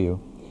it to you.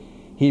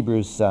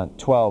 Hebrews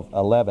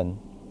 12:11.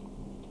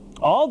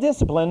 All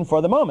discipline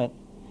for the moment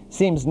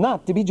seems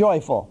not to be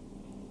joyful,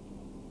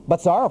 but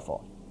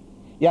sorrowful.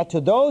 Yet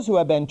to those who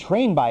have been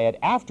trained by it,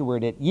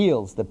 afterward it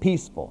yields the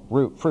peaceful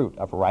fruit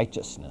of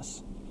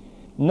righteousness.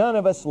 None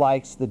of us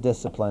likes the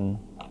discipline,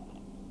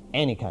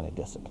 any kind of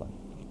discipline.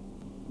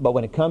 But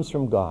when it comes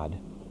from God,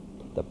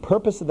 the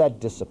purpose of that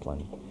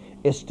discipline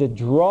is to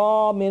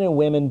draw men and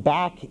women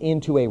back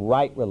into a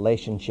right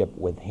relationship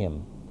with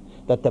him,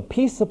 that the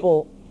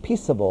peaceable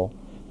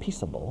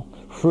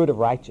fruit of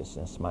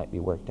righteousness might be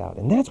worked out.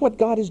 And that's what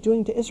God is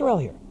doing to Israel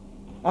here.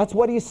 That's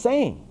what he's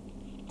saying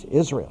to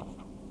Israel.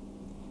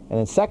 And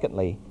then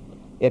secondly,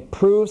 it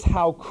proves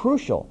how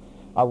crucial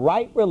a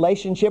right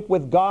relationship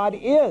with God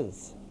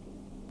is.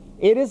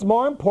 It is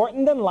more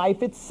important than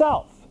life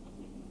itself.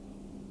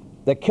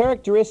 The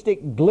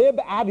characteristic glib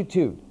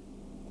attitude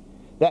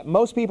that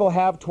most people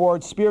have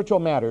towards spiritual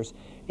matters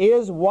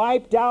is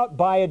wiped out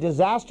by a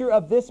disaster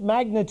of this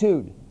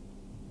magnitude.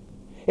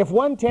 If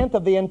 1/10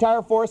 of the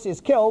entire force is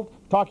killed,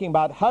 talking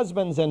about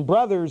husbands and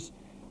brothers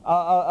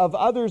of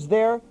others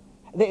there,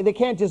 they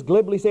can't just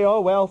glibly say,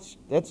 oh, well,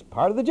 it's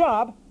part of the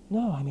job.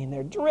 No, I mean,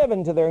 they're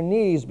driven to their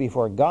knees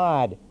before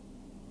God.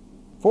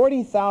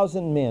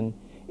 40,000 men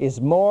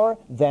is more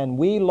than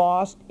we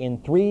lost in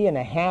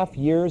 3.5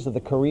 years of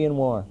the Korean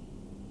War.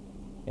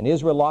 And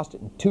Israel lost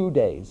it in 2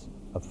 days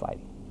of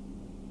fighting.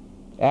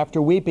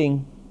 After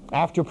weeping,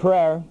 after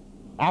prayer,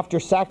 after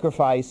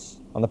sacrifice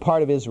on the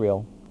part of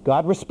Israel,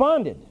 God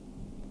responded.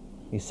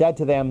 He said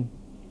to them,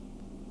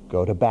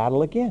 go to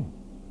battle again.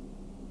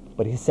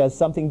 But he says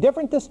something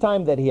different this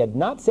time that he had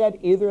not said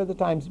either of the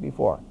times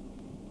before.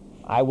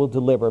 I will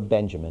deliver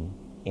Benjamin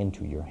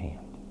into your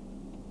hand.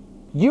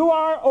 You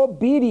are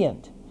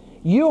obedient.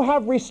 You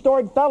have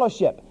restored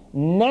fellowship.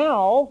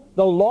 Now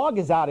the log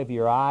is out of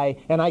your eye,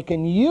 and I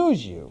can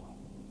use you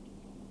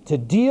to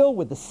deal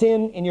with the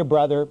sin in your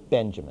brother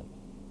Benjamin.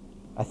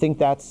 I think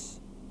that's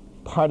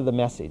part of the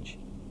message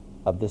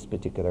of this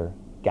particular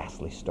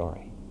ghastly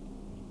story.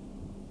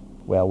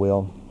 Well,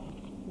 we'll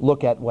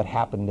look at what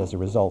happened as a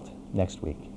result next week.